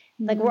story.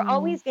 Like we're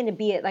always going to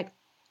be it. Like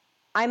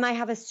I might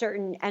have a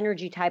certain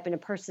energy type and a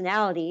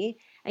personality,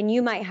 and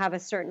you might have a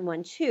certain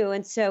one too.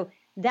 And so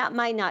that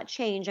might not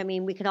change. I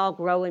mean, we can all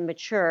grow and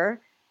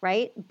mature,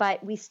 right?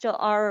 But we still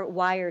are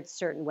wired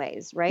certain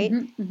ways, right?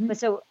 Mm-hmm. But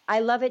so I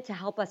love it to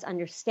help us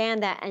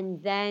understand that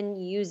and then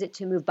use it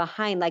to move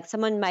behind. Like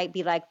someone might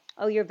be like,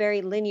 oh, you're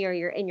very linear,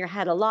 you're in your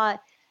head a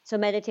lot. So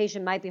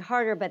meditation might be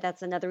harder, but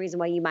that's another reason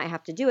why you might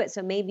have to do it.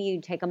 So maybe you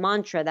take a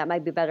mantra that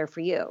might be better for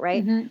you,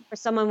 right? Mm-hmm. For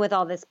someone with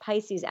all this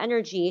Pisces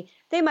energy,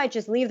 they might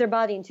just leave their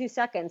body in 2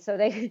 seconds. So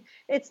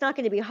it's not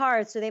going to be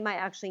hard. So they might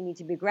actually need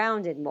to be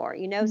grounded more,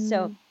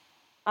 So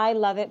I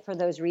love it for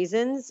those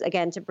reasons.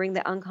 Again, to bring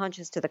the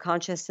unconscious to the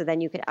conscious, so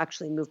then you can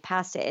actually move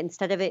past it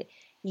instead of it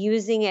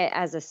using it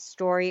as a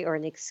story or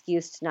an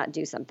excuse to not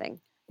do something.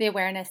 The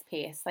awareness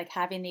piece, like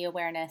having the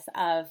awareness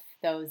of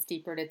those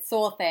deep-rooted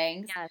soul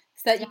things, Yes.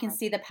 so that you can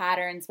see the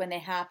patterns when they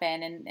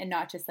happen and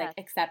not just like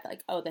accept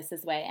like, oh, this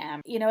is the way I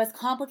am. As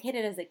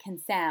complicated as it can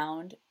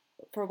sound,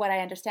 for what I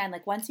understand,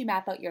 like once you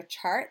map out your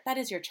chart, that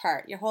is your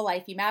chart. Your whole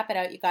life, you map it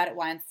out, you got it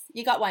once,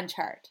 you got one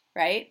chart,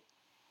 right?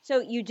 So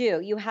you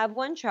do. You have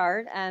one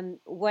chart.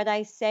 What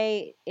I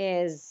say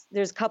is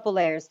there's a couple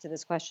layers to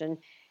this question.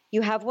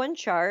 You have one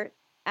chart.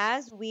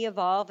 As we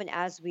evolve and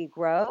as we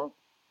grow,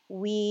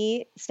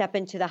 we step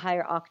into the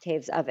higher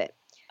octaves of it.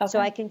 So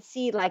Okay. I can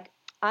see like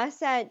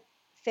us at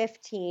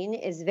 15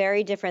 is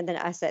very different than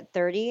us at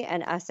 30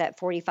 and us at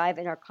 45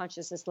 in our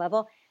consciousness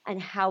level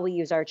and how we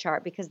use our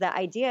chart. Because the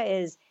idea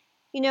is,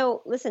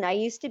 listen, I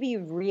used to be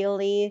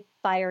really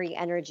fiery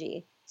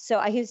energy. So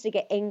I used to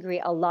get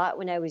angry a lot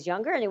when I was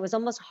younger, and it was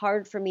almost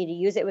hard for me to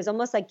use it. It was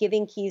almost like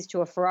giving keys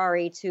to a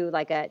Ferrari to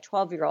like a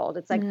 12-year-old.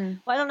 It's like, Mm-hmm.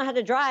 well, I don't know how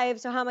to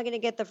drive, so how am I going to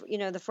get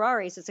the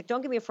Ferrari? So it's like,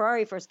 don't give me a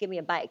Ferrari first, give me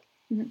a bike.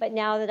 Mm-hmm. But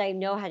now that I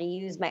know how to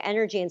use my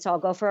energy, and so I'll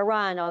go for a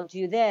run, I'll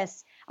do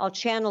this, I'll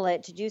channel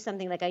it to do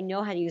something, like I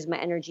know how to use my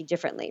energy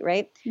differently,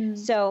 right? Mm-hmm.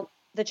 So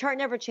the chart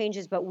never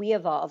changes, but we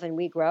evolve and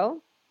we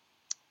grow.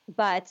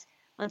 But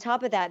on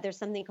top of that, there's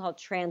something called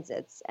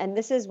transits. And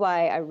this is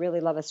why I really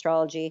love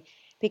astrology,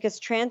 because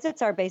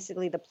transits are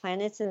basically the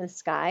planets in the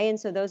sky. And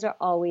so those are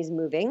always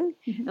moving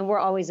Mm-hmm. and we're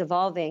always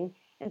evolving.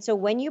 And so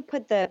when you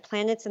put the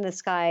planets in the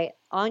sky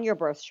on your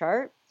birth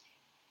chart,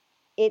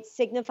 it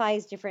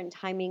signifies different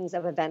timings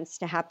of events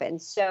to happen.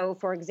 So,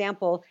 for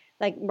example,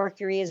 like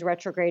Mercury is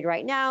retrograde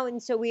right now.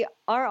 And so we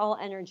are all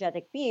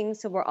energetic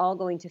beings. So we're all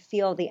going to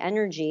feel the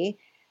energy.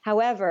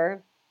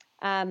 However,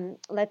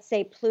 let's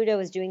say Pluto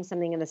is doing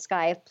something in the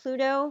sky. If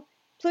Pluto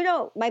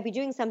might be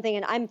doing something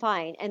and I'm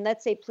fine. And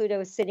let's say Pluto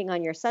is sitting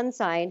on your sun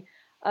sign.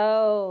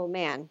 Oh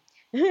man,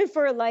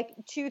 for like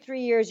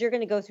 2-3 years, you're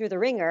going to go through the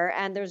ringer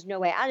and there's no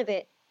way out of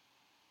it.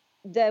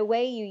 The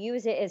way you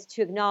use it is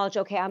to acknowledge,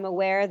 okay, I'm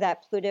aware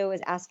that Pluto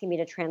is asking me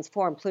to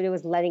transform. Pluto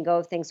is letting go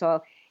of things.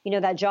 So,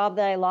 that job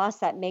that I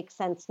lost, that makes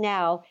sense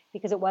now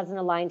because it wasn't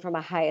aligned for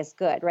my highest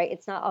good, right?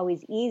 It's not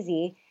always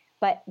easy.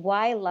 But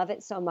why I love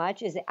it so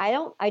much is that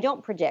I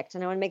don't predict,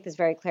 and I want to make this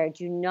very clear.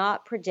 Do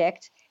not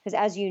predict, because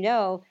as you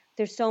know,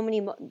 there's so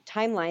many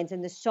timelines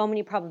and there's so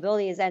many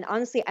probabilities. And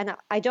honestly, and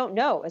I don't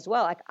know as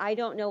well. Like I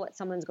don't know what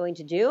someone's going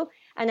to do,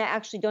 and I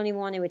actually don't even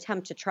want to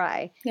attempt to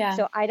try. Yeah.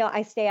 So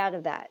I stay out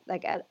of that.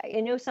 Like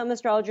I know some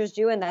astrologers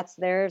do, and that's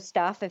their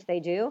stuff if they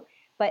do.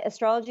 But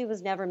astrology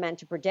was never meant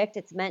to predict.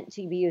 It's meant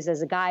to be used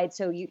as a guide.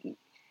 So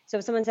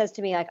if someone says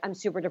to me, like, I'm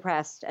super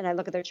depressed, and I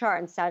look at their chart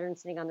and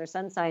Saturn's sitting on their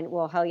sun sign,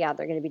 well, hell yeah,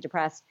 they're going to be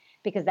depressed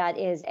because that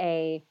is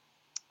a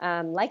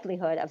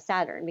likelihood of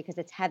Saturn because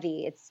it's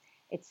heavy,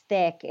 it's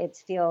thick, it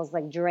feels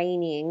like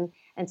draining.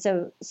 And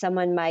so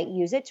someone might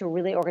use it to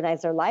really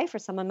organize their life, or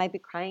someone might be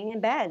crying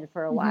in bed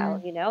for a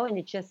while, and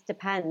it just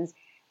depends.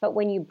 But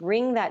when you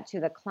bring that to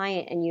the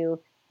client and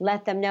you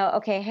let them know,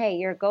 okay, hey,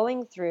 you're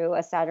going through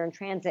a Saturn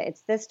transit,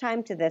 it's this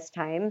time to this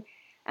time,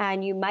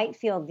 and you might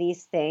feel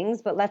these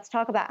things, but let's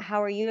talk about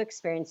how are you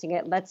experiencing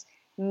it. Let's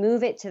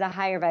move it to the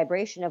higher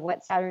vibration of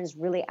what Saturn is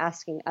really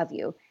asking of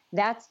you.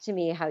 That's, to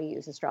me, how you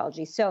use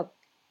astrology. So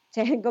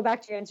to go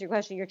back to answer your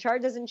question, your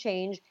chart doesn't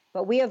change,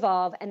 but we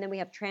evolve, and then we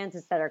have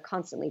transits that are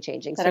constantly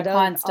changing. That are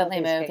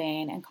constantly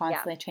moving and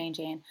constantly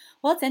changing.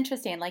 Well, it's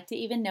interesting, like to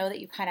even know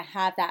that you kind of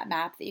have that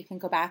map that you can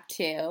go back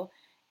to.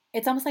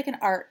 It's almost like an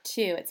art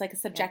too. It's like a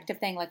subjective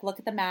thing. Like look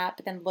at the map,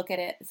 but then look at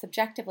it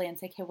subjectively and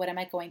say, okay, what am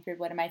I going through?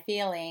 What am I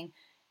feeling?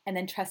 And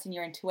then trust in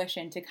your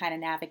intuition to kind of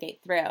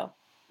navigate through.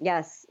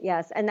 Yes.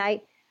 And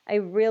I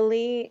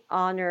really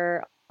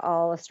honor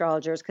all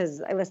astrologers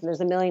because listen,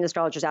 there's a million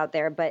astrologers out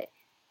there, but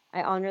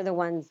I honor the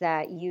ones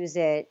that use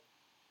it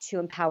to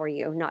empower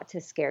you, not to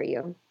scare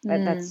you.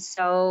 That's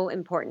so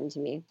important to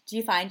me. Do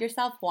you find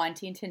yourself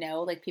wanting to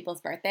know like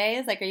people's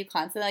birthdays? Like, are you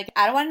constantly like,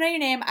 I don't want to know your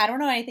name. I don't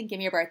know anything. Give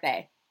me your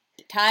birthday.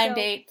 Time,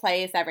 date,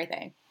 place,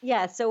 everything.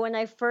 Yeah. So when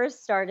I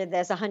first started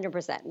this,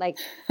 100%, like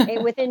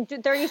within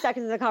 30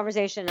 seconds of the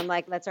conversation, I'm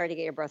like, let's already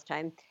get your birth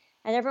time.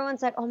 And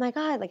everyone's like, oh my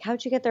God, like,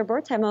 how'd you get their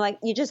birth time? I'm like,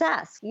 you just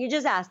ask.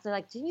 They're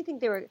like, didn't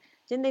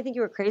they think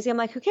you were crazy? I'm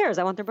like, who cares?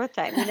 I want their birth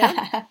time,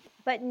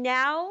 But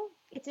now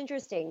it's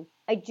interesting.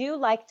 I do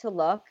like to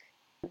look,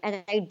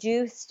 and I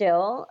do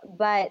still,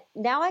 but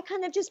now I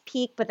kind of just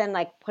peek, but then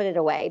like put it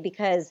away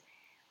because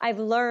I've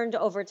learned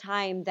over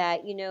time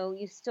that,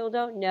 you still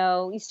don't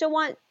know. You still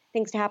want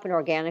things to happen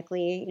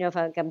organically, if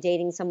I'm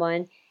dating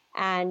someone,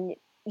 and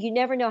you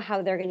never know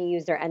how they're going to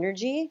use their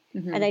energy.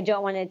 And I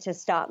don't want it to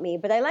stop me,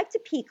 but I like to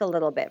peek a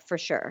little bit for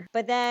sure.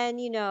 But then,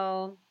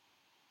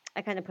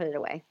 I kind of put it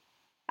away.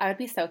 I would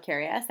be so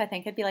curious. I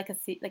think it'd be like a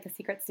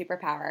secret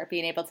superpower,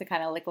 being able to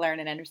kind of like learn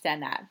and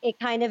understand that. It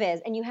kind of is.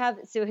 And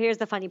so here's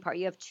the funny part.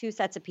 You have two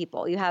sets of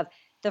people. You have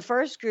the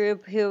first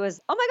group who was,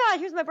 oh my God,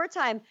 here's my birth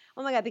time.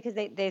 Oh my God, because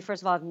they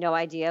first of all have no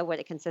idea what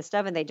it consists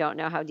of and they don't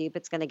know how deep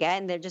it's going to get.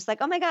 And they're just like,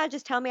 oh my God,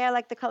 just tell me I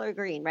like the color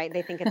green, right?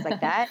 They think it's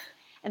like that.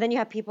 And then you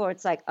have people where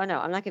it's like, oh no,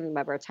 I'm not giving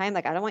my birth time.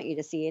 Like, I don't want you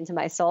to see into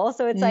my soul.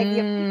 So it's like you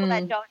have people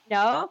that don't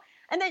know.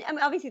 And then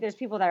obviously there's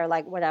people that are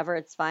like, whatever,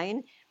 it's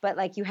fine. but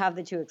like you have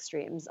the two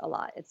extremes a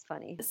lot. It's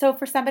funny. So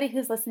for somebody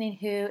who's listening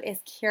who is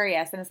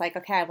curious and is like,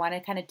 okay, I want to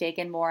kind of dig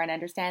in more and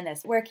understand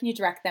this, where can you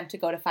direct them to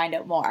go to find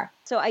out more?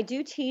 So I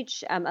do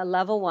teach a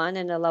level 1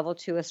 and a level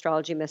 2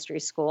 astrology mystery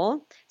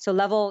school. So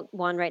level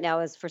 1 right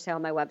now is for sale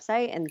on my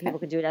website, and people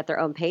can do it at their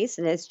own pace,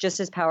 and it's just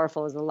as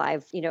powerful as the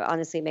live.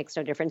 Honestly, it makes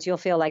no difference. You'll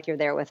feel like you're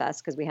there with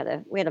us because we had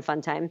a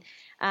fun time.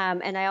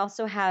 And I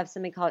also have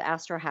something called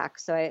Astro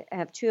Hacks. So I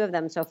have 2 of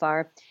them so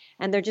far,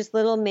 and they're just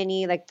little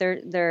mini, like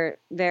they're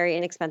very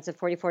inexpensive,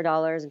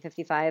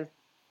 $44.55,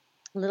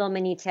 little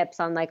mini tips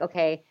on like,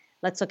 okay,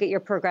 let's look at your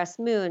progressed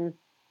moon.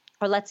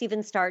 Or let's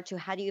even start to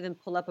how do you even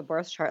pull up a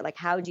birth chart? Like,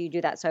 how do you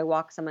do that? So I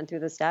walk someone through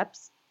the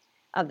steps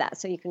of that.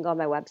 So you can go on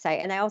my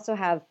website. And I also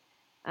have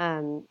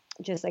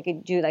just like I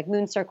do like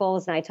moon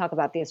circles, and I talk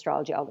about the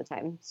astrology all the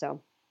time.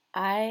 So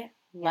I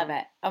love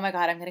it. Oh my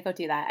God, I'm going to go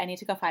do that. I need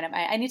to go find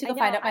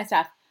out my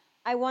stuff.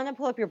 I want to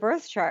pull up your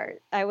birth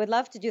chart. I would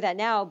love to do that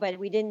now, but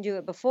we didn't do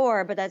it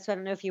before. But that's, I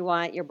don't know if you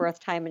want your birth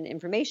time and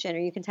information, or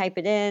you can type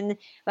it in.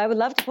 But I would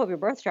love to pull up your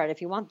birth chart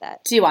if you want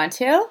that. Do you want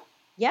to?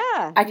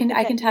 Yeah. I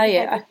can tell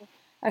you.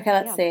 Okay,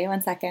 let's see.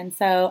 1 second.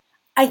 So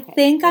I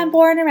think I'm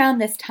born around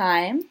this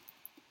time.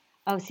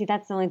 Oh, see,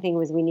 that's the only thing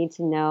was we need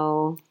to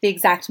know the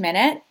exact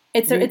minute.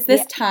 It's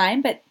this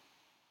time, but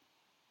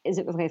is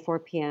it okay? 4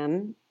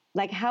 p.m.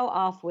 Like, how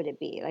off would it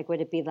be? Like, would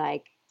it be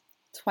like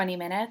 20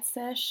 minutes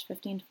ish?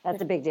 15?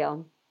 That's a big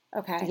deal.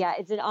 Okay. Yeah.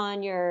 Is it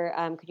on your?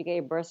 Could you get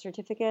your birth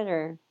certificate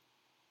or?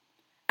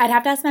 I'd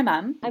have to ask my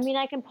mom. I mean,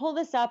 I can pull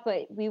this up,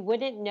 but we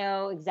wouldn't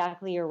know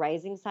exactly your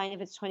rising sign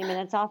if it's 20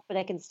 minutes off, but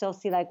I can still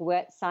see like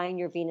what sign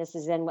your Venus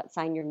is in, what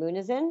sign your moon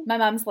is in. My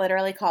mom's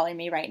literally calling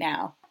me right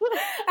now.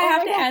 I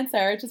have to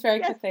answer just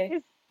very quickly.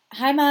 Please.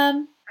 Hi,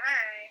 Mom.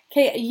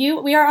 Hi. Okay,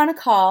 we are on a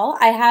call.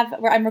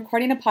 I'm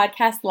recording a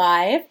podcast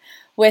live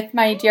with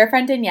my dear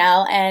friend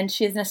Danielle, and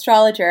she's an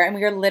astrologer, and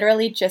we are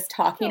literally just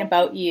talking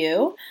about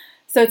you.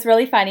 So it's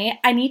really funny.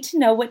 I need to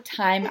know what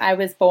time I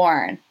was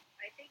born.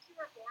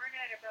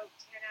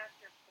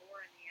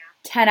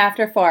 10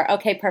 after 4.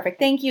 Okay, perfect.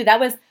 Thank you.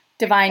 That was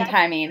divine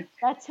timing.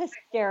 That's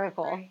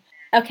hysterical.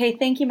 Okay,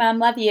 thank you, Mom.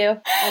 Love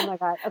you. Oh my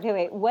God. Okay,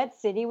 wait. What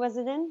city was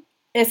it in?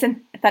 It's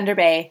in Thunder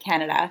Bay,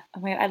 Canada. Oh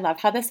my God, I love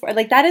how this works.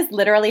 Like, that is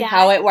literally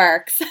how it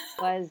works.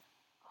 Was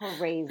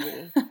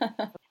crazy.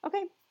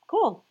 Okay,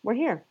 cool. We're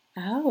here.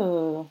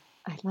 Oh.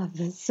 I love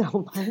this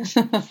so much.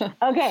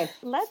 Okay,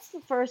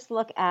 let's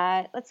look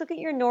at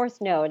your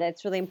North Node.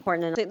 It's really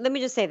important. So let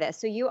me just say this.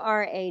 So you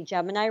are a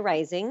Gemini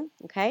rising,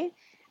 okay?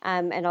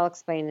 And I'll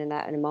explain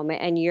that in a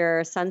moment. And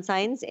your sun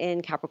sign's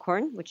in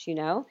Capricorn, which you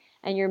know,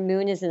 and your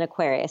moon is in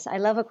Aquarius. I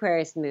love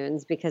Aquarius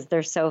moons because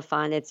they're so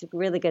fun. It's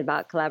really good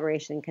about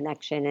collaboration,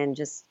 connection, and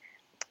just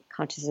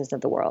consciousness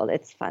of the world.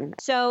 It's fun.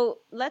 So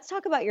let's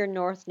talk about your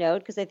North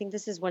Node, because I think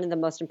this is one of the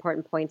most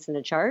important points in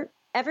the chart.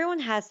 Everyone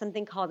has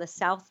something called a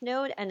South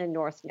Node and a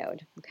North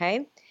Node,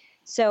 okay?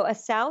 So a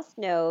South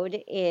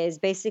Node is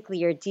basically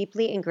your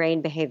deeply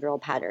ingrained behavioral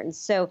patterns.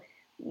 So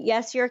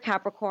yes, you're a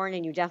Capricorn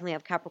and you definitely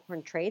have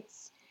Capricorn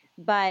traits.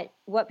 But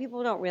what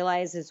people don't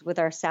realize is with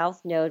our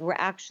South Node, we're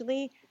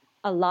actually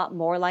a lot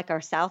more like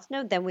our South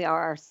Node than we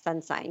are our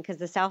Sun sign, because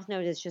the South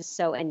Node is just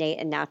so innate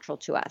and natural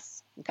to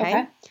us.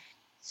 Okay.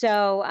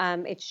 So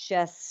it's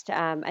just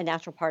a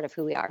natural part of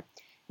who we are.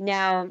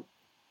 Now,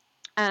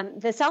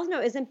 the South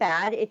Node isn't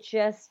bad.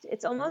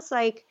 It's almost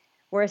like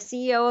we're a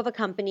CEO of a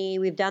company.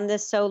 We've done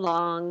this so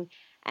long.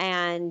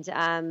 And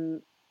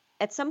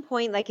at some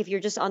point, like if you're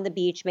just on the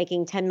beach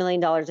making $10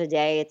 million a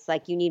day, it's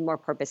like you need more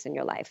purpose in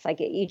your life. Like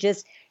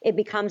it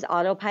becomes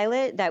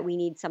autopilot that we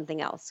need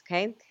something else.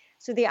 Okay.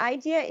 So the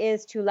idea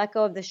is to let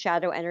go of the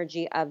shadow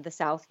energy of the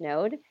South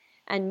Node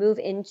and move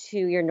into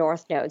your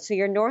North Node. So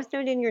your North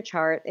Node in your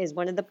chart is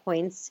one of the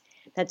points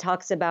that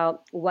talks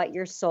about what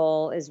your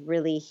soul is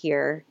really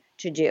here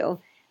to do.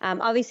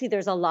 Obviously,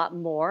 there's a lot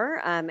more,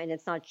 and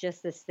it's not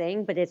just this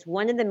thing, but it's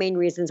one of the main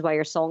reasons why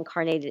your soul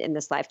incarnated in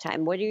this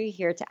lifetime. What are you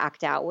here to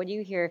act out? What are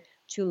you here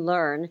to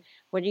learn?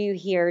 What are you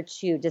here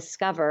to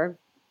discover?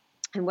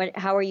 And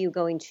how are you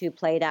going to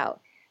play it out?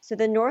 So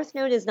the North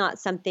Node is not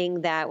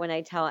something that when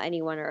I tell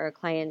anyone or a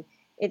client,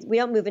 we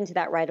don't move into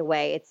that right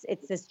away.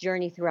 It's this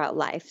journey throughout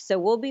life. So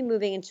we'll be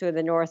moving into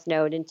the North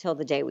Node until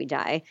the day we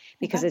die,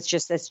 because it's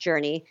just this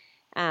journey.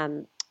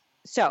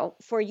 So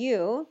for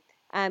you,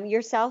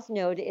 your South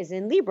Node is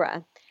in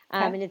Libra.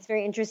 And it's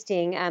very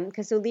interesting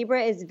because so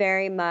Libra is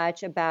very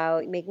much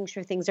about making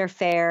sure things are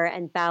fair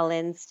and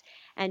balanced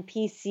and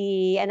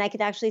PC. And I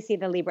could actually see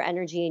the Libra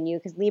energy in you,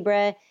 because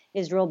Libra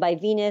is ruled by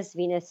Venus.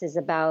 Venus is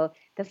about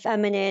the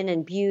feminine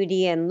and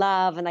beauty and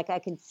love. And like I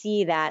can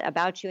see that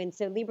about you. And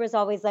so Libra is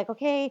always like,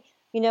 okay,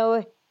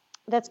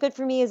 that's good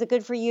for me. Is it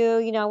good for you?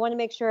 I want to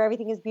make sure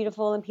everything is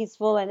beautiful and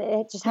peaceful. And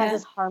it just has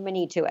this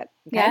harmony to it.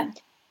 Okay. Yeah.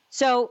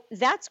 So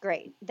that's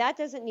great. That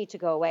doesn't need to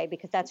go away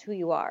because that's who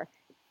you are.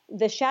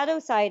 The shadow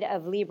side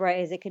of Libra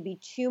is it could be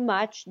too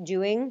much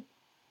doing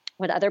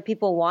what other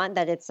people want,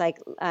 that it's like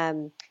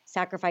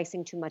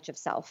sacrificing too much of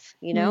self,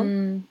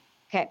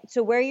 Okay.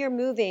 So where you're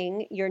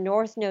moving, your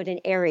North Node in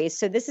Aries.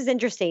 So this is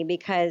interesting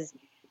because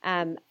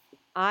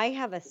I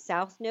have a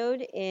south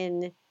node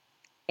in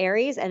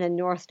Aries and a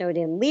north node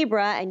in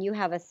Libra, and you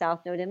have a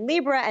south node in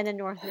Libra and a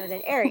north node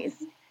in Aries.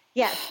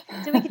 Yes.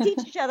 So we can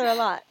teach each other a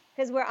lot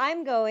because where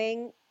I'm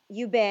going,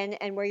 you've been,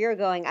 and where you're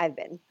going, I've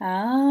been.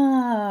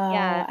 Oh,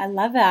 Yeah. I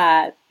love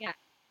that. Yeah.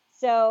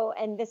 So,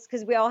 and this,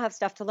 because we all have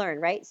stuff to learn,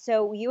 right?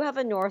 So you have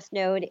a north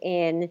node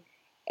in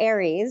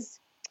Aries.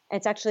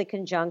 It's actually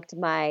conjunct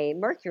my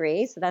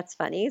Mercury. So that's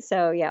funny.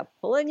 So, yeah,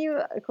 pulling you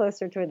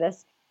closer to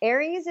this.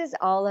 Aries is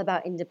all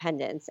about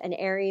independence, and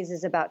Aries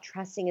is about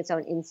trusting its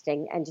own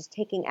instinct and just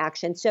taking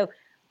action. So,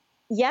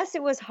 yes,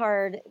 it was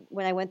hard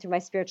when I went through my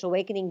spiritual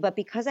awakening, but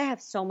because I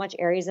have so much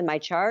Aries in my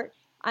chart,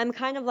 I'm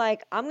kind of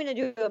like, I'm going to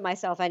do it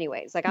myself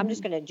anyways. Like, I'm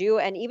just Mhm. going to do.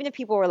 And even if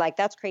people were like,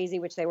 that's crazy,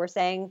 which they were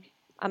saying,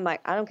 I'm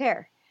like, I don't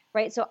care.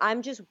 Right. So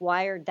I'm just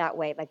wired that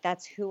way. Like,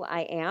 that's who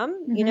I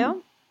am, you Mhm.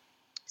 know?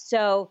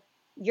 So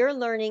you're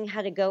learning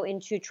how to go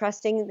into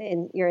trusting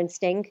in your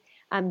instinct,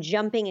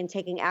 jumping and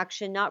taking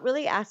action, not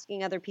really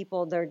asking other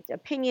people their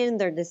opinion,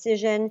 their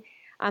decision,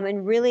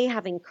 and really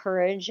having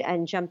courage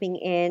and jumping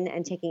in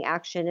and taking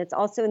action. It's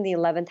also in the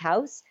 11th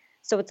house.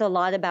 So it's a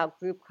lot about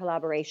group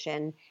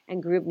collaboration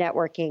and group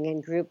networking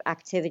and group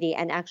activity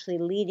and actually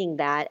leading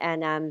that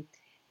and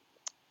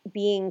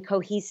being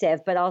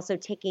cohesive, but also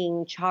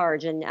taking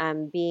charge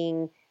and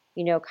being,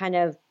 kind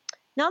of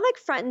not like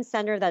front and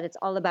center that it's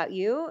all about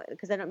you,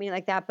 because I don't mean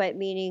like that, but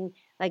meaning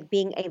like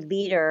being a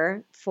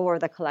leader for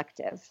the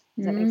collective.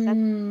 Does that make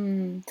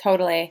sense?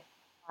 Totally.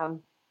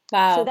 Um, so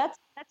Wow. that's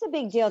a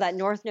big deal. That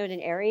North Node in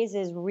Aries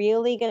is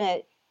really gonna.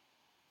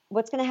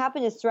 What's going to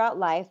happen is throughout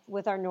life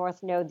with our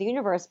North Node, the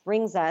universe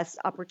brings us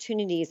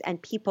opportunities and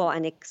people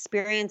and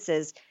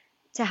experiences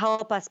to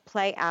help us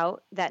play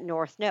out that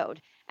North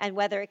Node. And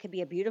whether it could be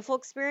a beautiful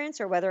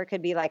experience or whether it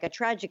could be like a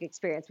tragic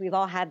experience, we've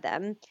all had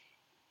them.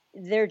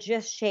 They're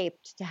just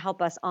shaped to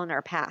help us on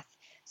our path.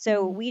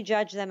 So Mm. we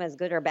judge them as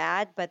good or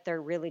bad, but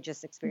they're really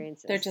just They're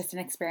experiences. just an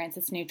experience.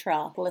 It's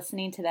neutral.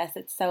 Listening to this,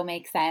 it so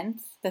makes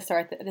sense. The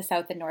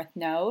south and north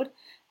node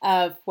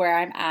of where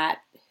I'm at,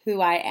 who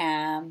I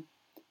am,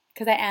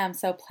 because I am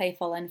so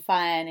playful and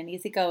fun and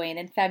easygoing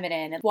and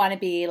feminine and want to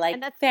be And like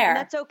that's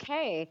fair,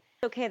 okay.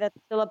 It's okay. That's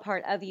still a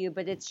part of you,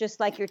 but it's just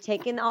like you're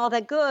taking all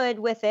the good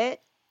with it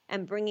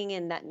and bringing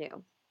in that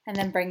new. and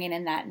then bringing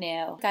in that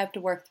new. I have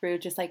to work through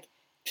just like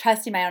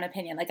trusting my own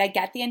opinion. Like I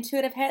get the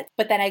intuitive hit,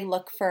 but then I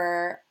look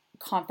for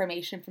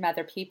confirmation from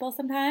other people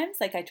sometimes.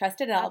 Like I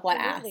trust it and I'll want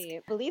to ask. Absolutely.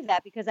 I believe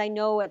that because I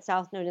know what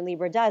South Node in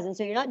Libra does. And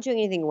so you're not doing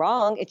anything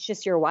wrong. It's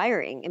just your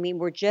wiring. I mean,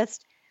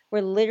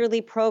 we're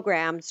literally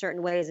programmed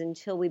certain ways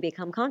until we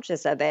become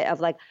conscious of it, of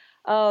like,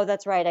 oh,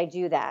 that's right. I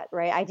do that.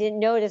 Right. I didn't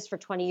notice for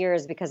 20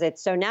 years because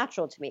it's so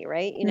natural to me.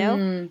 Right.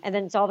 Hmm. And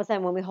then it's all of a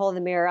sudden when we hold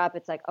the mirror up,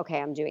 it's like,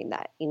 okay, I'm doing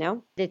that.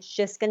 It's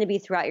just going to be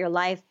throughout your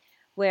life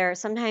where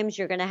sometimes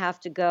you're going to have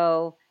to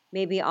go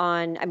maybe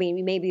on, I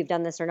mean, maybe you've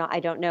done this or not, I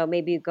don't know.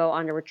 Maybe you go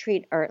on a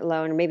retreat or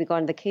alone, or maybe go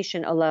on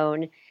vacation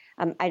alone.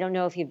 I don't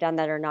know if you've done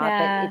that or not,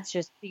 but Yeah. it's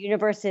just the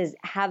universe is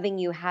having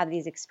you have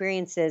these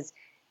experiences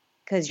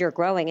because you're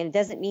growing. And it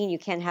doesn't mean you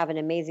can't have an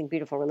amazing,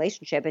 beautiful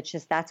relationship. It's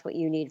just that's what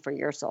you need for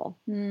your soul.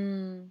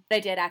 I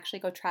did actually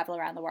go travel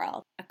around the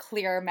world. A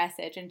clear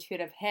message,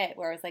 intuitive hit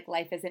where it was like,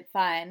 life isn't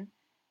fun.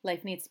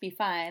 Life needs to be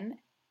fun.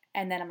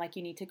 And then I'm like,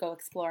 you need to go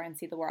explore and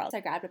see the world. So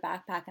I grabbed a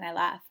backpack and I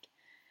left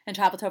and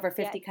traveled to over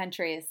Yeah. 50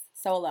 countries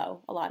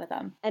solo, a lot of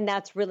them. And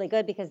that's really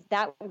good because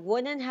that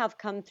wouldn't have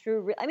come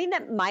through. I mean,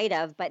 that might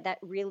have, but that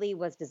really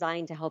was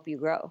designed to help you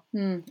grow.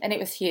 And it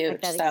was Like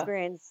huge. that So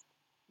experience.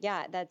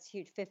 Yeah, that's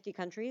huge. 50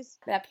 countries.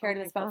 that Oh period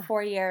my was about God.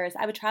 4 years.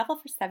 I would travel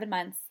for 7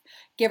 months,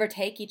 give or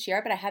take each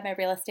year, but I had my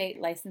real estate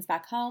license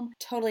back home,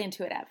 totally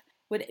intuitive.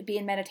 Would be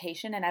in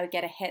meditation and I would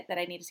get a hit that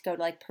I needed to go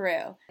to like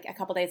Peru. Like a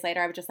couple days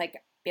later, I would just like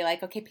be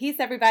like, okay, peace,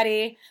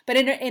 everybody. But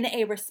in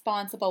a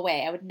responsible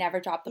way. I would never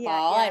drop the Yeah,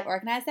 ball. I'd yeah,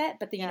 organize it,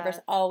 but the universe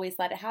yeah. always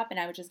let it happen.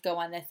 I would just go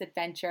on this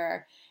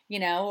adventure,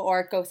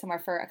 or go somewhere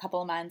for a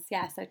couple of months.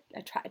 Yes, I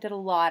did a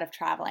lot of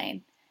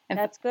traveling. And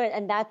That's good.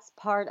 And that's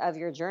part of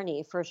your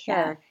journey for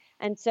yeah, sure.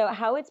 And so,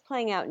 how it's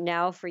playing out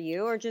now for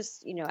you, or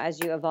just, as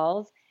you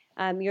evolve,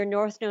 your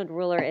North Node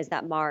ruler is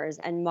that Mars,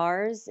 and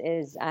Mars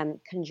is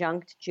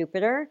conjunct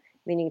Jupiter,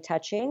 meaning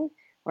touching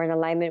or in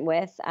alignment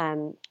with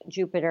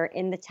Jupiter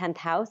in the 10th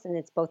house, and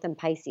it's both in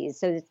Pisces.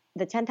 So,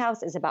 the 10th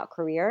house is about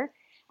career.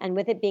 And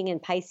with it being in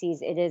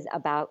Pisces, it is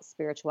about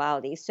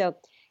spirituality. So,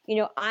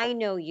 I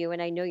know you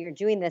and I know you're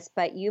doing this,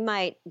 but you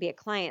might be a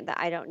client that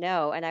I don't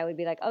know. And I would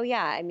be like, oh,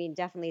 yeah, I mean,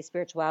 definitely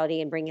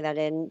spirituality and bringing that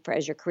in for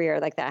as your career,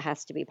 like that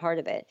has to be part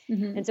of it.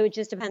 hmm And so it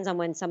just depends on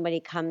when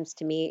somebody comes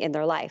to me in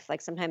their life.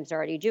 Like sometimes they're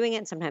already doing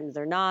it, sometimes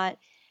they're not.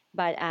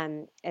 But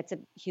it's a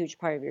huge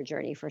part of your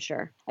journey for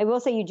sure. I will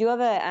say you do have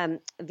a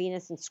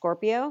Venus in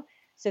Scorpio.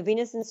 So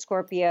Venus in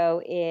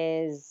Scorpio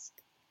is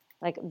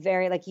like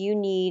very like you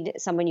need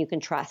someone you can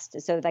trust.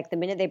 So like the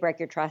minute they break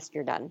your trust,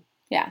 you're done.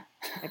 yeah.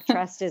 Like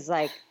trust is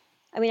like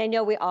I mean, I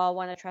know we all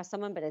want to trust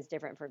someone, but it's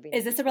different for Is Venus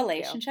and this a Scorpio.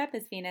 relationship?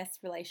 Is Venus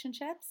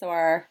relationships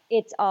or?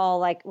 It's all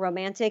like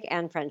romantic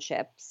and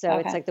friendship. So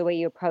it's Okay. like the way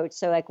you approach.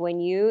 So like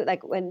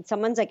when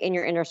someone's like in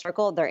your inner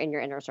circle, they're in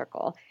your inner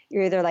circle.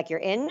 You're either like you're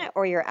in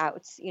or you're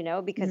out,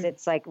 because Mhm.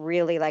 it's like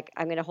really like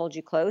I'm going to hold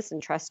you close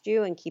and trust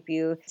you and keep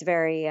you. It's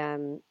very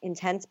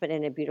intense, but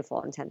in a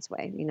beautiful, intense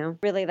way.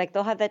 Really like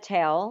they'll have that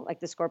tail, like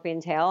the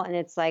scorpion tail, and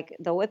it's like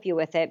they'll whip you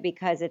with it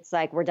because it's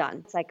like we're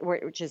done. It's like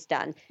we're just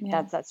done. Yeah.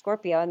 That's that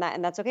Scorpio, and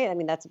that's okay. I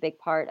mean, that's a big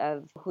part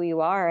of who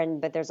you are,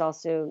 but there's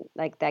also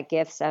like that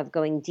gifts of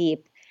going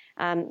deep.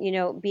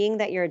 Being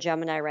that you're a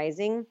Gemini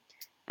rising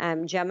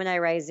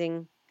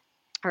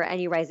or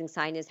any rising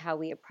sign is how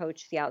we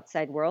approach the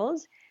outside world,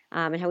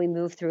 and how we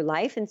move through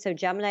life. And so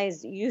Geminis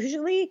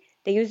usually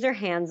they use their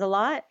hands a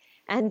lot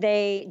and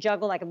they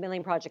juggle like a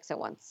million projects at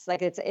once.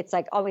 Like it's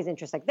like always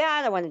interest like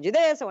that. I want to do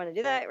this. I want to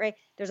do that. Right.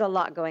 There's a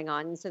lot going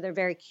on. And so they're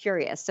very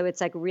curious. So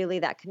it's like really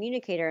that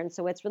communicator. And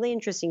so what's really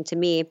interesting to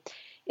me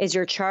is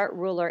your chart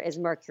ruler is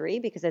Mercury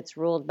because it's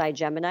ruled by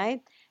Gemini.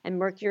 And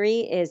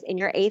Mercury is in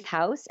your eighth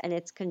house and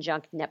it's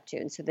conjunct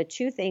Neptune. So the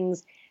two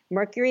things,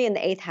 Mercury in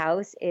the eighth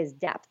house is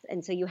depth.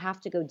 And so you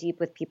have to go deep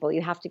with people.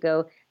 You have to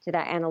go to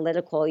that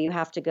analytical. You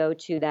have to go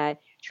to that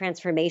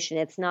transformation.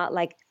 It's not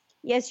like,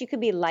 yes, you could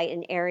be light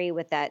and airy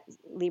with that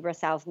Libra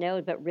South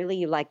node, but really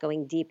you like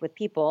going deep with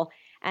people.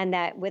 And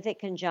that with it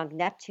conjunct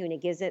Neptune,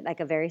 it gives it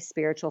like a very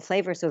spiritual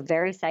flavor. So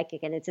very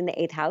psychic. And it's in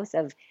the eighth house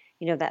of,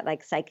 that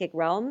like psychic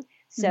realm. Mhm.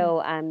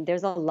 So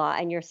there's a lot,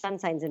 and your sun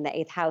sign's in the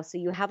eighth house. So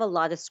you have a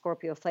lot of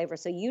Scorpio flavor.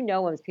 So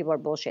when people are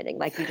bullshitting,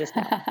 like you just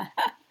know.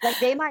 Like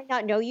they might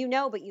not know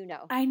but you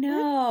know. I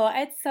know.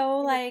 It's so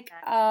And it's like,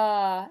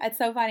 that. it's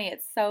so funny.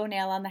 It's so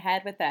nail on the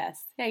head with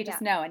this. Yeah, you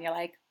just Yeah. know and you're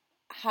like,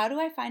 how do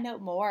I find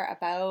out more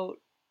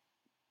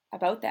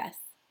about this?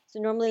 So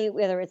normally,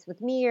 whether it's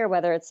with me or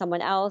whether it's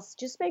someone else,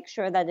 just make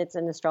sure that it's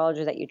an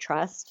astrologer that you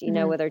trust,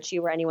 Hmm. whether it's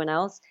you or anyone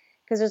else.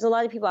 Because there's a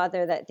lot of people out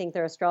there that think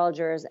they're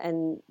astrologers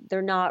and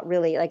they're not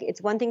really. Like,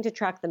 it's one thing to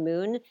track the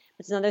moon, but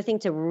it's another thing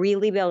to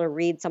really be able to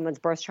read someone's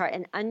birth chart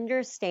and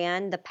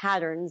understand the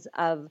patterns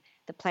of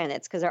the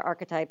planets because they're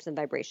archetypes and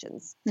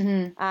vibrations.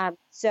 Hmm.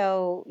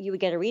 So you would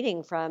get a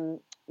reading from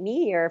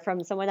me or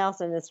from someone else,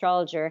 an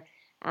astrologer,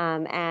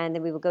 and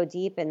then we would go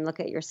deep and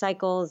look at your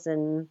cycles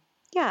and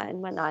yeah,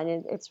 and whatnot.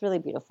 And it's really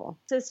beautiful.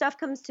 So stuff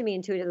comes to me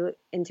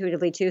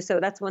intuitively too. So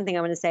that's one thing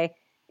I want to say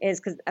is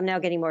because I'm now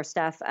getting more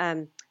stuff.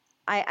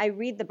 I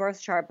read the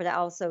birth chart, but I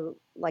also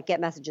like get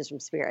messages from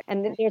spirit.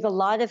 And there's a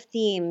lot of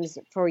themes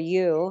for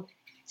you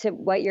to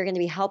what you're going to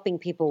be helping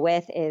people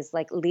with is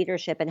like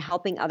leadership and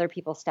helping other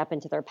people step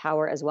into their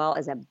power as well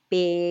as a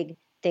big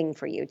thing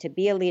for you to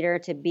be a leader,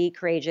 to be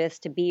courageous,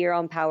 to be your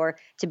own power,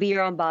 to be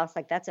your own boss.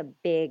 Like that's a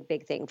big,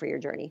 big thing for your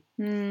journey.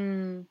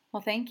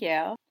 Well, thank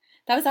you.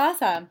 That was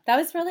awesome. That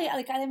was really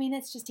like, I mean,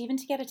 it's just even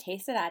to get a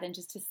taste of that and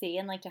just to see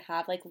and like to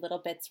have like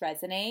little bits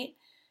resonate.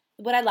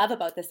 What I love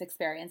about this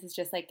experience is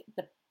just like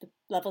the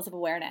levels of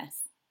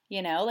awareness,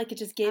 like it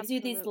just gives you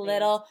these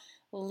Absolutely.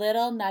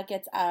 little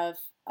nuggets of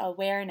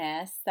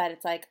awareness that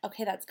it's like,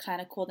 okay, that's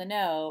kind of cool to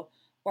know,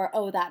 or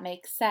oh, that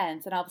makes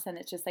sense. And all of a sudden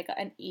it's just like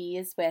an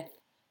ease with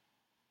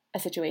a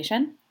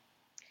situation.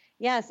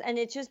 Yes, and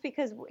it's just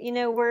because we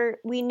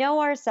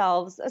know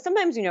ourselves.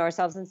 Sometimes we know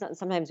ourselves, and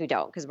sometimes we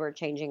don't because we're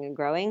changing and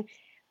growing.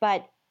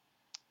 But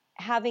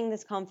having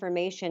this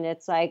confirmation,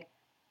 it's like,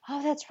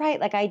 oh, that's right.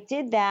 Like I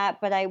did that,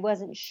 but I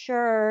wasn't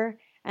sure,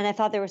 and I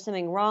thought there was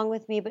something wrong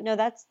with me. But no,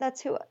 that's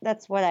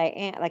what I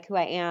am, like who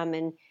I am,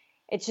 and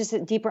it's just a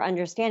deeper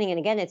understanding. And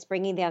again, it's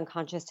bringing the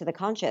unconscious to the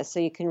conscious, so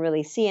you can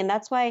really see. And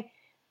that's why,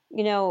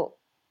 you know,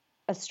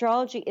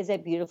 astrology is a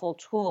beautiful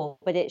tool,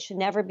 but it should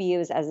never be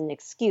used as an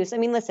excuse. I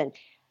mean, listen,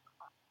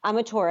 I'm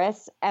a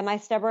Taurus. Am I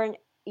stubborn?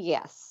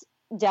 Yes,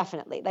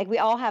 definitely. Like we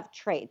all have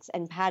traits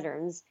and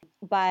patterns,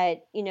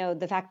 but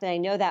the fact that I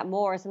know that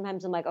more,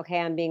 sometimes I'm like, okay,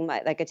 I'm being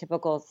like a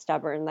typical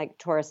stubborn like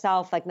Taurus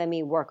self. Like let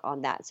me work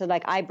on that. So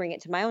like I bring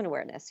it to my own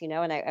awareness, and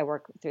I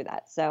work through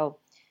that. So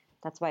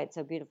that's why it's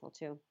so beautiful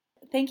too.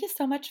 Thank you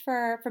so much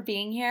for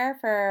being here,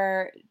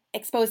 for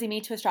exposing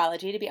me to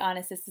astrology. To be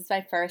honest, this is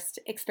my first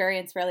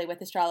experience really with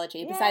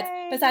astrology. Besides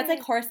like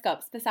Yay!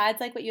 horoscopes, besides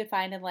like what you would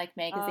find in like Oh,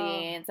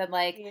 magazines and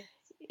like please.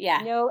 yeah.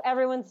 No,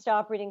 everyone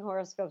stop reading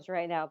horoscopes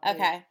right now, please.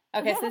 Okay.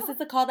 Okay, so this is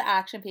the call to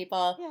action,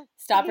 people. Yeah,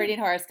 Stop please, reading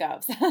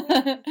horoscopes.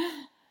 please,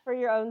 for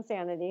your own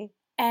sanity.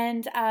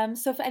 And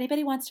so if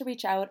anybody wants to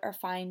reach out or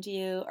find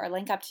you or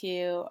link up to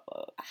you,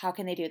 how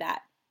can they do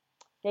that?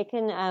 They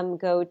can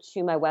go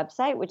to my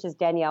website, which is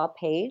Danielle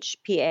Page,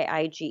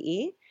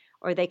 Paige,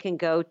 or they can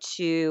go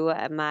to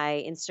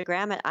my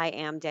Instagram at I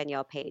am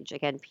Danielle Page,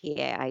 again,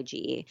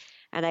 Paige.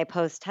 And I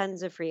post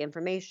tons of free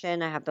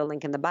information. I have the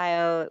link in the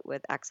bio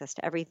with access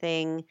to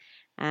everything.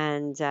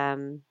 And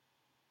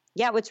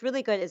yeah, what's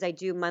really good is I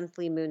do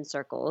monthly moon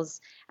circles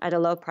at a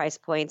low price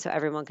point so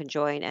everyone can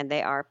join, and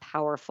they are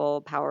powerful,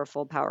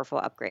 powerful,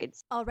 powerful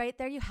upgrades. All right,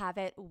 there you have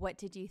it. What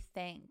did you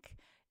think?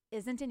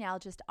 Isn't Danielle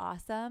just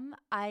awesome?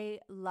 I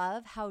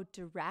love how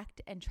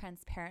direct and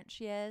transparent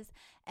she is.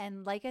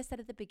 And like I said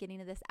at the beginning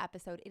of this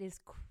episode, it is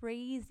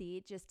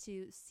crazy just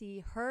to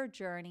see her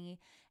journey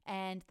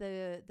and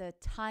the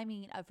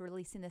timing of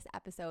releasing this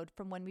episode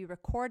from when we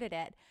recorded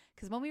it.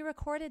 Because when we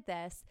recorded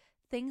this,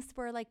 things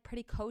were like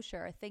pretty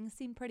kosher. Things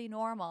seemed pretty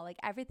normal. Like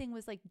everything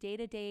was like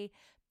day-to-day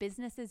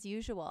business as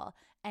usual.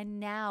 And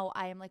now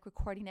I am like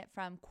recording it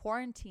from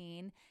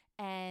quarantine.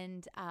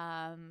 And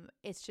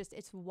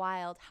it's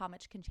wild how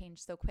much can change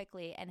so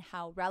quickly and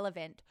how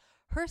relevant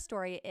her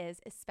story is,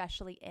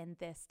 especially in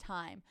this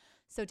time.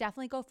 So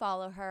definitely go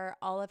follow her.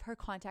 All of her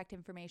contact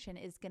information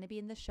is going to be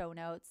in the show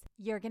notes.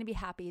 You're going to be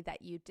happy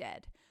that you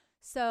did.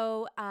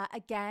 So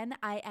again,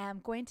 I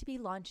am going to be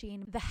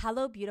launching the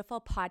Hello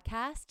Beautiful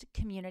podcast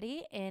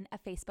community in a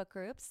Facebook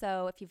group.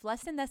 So if you've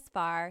listened this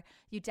far,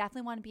 you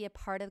definitely want to be a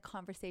part of the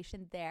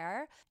conversation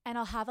there. And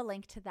I'll have a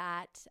link to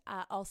that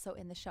also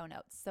in the show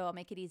notes. So I'll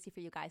make it easy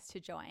for you guys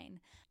to join.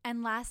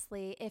 And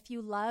lastly, if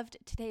you loved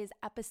today's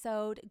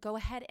episode, go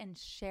ahead and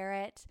share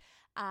it.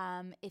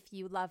 If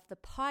you love the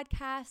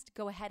podcast,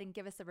 go ahead and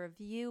give us a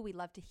review. We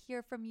love to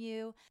hear from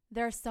you.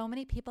 There are so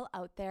many people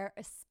out there,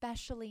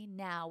 especially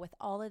now with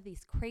all of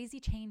these crazy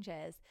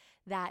changes,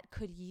 that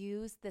could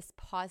use this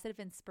positive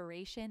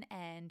inspiration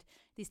and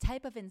these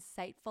type of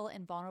insightful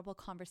and vulnerable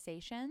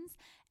conversations.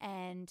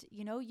 And,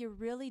 you know, you're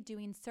really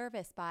doing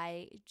service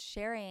by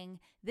sharing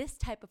this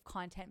type of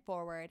content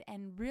forward,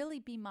 and really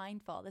be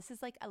mindful. This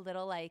is like a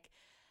little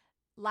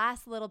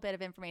last little bit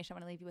of information I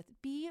want to leave you with.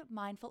 Be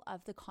mindful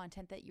of the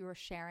content that you are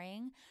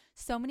sharing.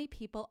 So many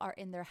people are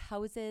in their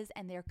houses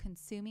and they're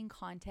consuming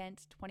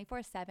content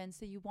 24/7.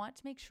 So you want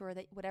to make sure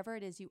that whatever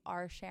it is you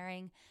are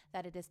sharing,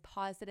 that it is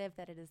positive,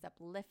 that it is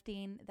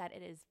uplifting, that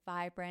it is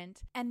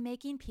vibrant, and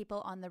making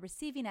people on the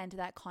receiving end of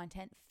that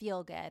content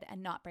feel good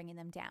and not bringing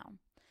them down.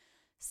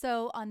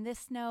 So on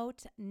this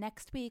note,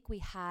 next week we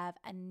have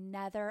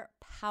another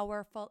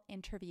powerful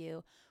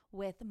interview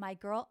with my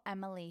girl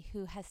Emily,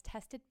 who has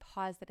tested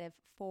positive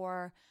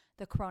for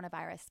the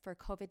coronavirus, for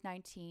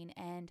COVID-19.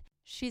 And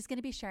she's going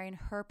to be sharing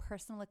her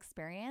personal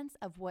experience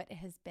of what it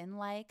has been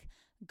like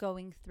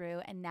going through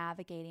and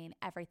navigating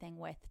everything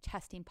with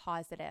testing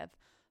positive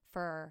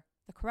for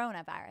the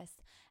coronavirus.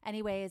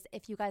 Anyways,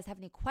 if you guys have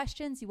any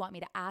questions you want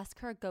me to ask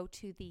her, go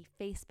to the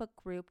Facebook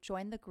group,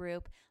 join the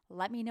group,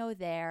 let me know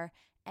there,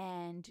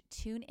 and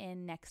tune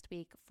in next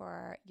week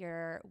for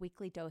your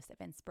weekly dose of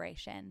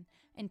inspiration.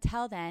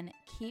 Until then,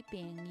 keep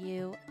being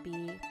you,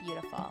 be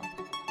beautiful.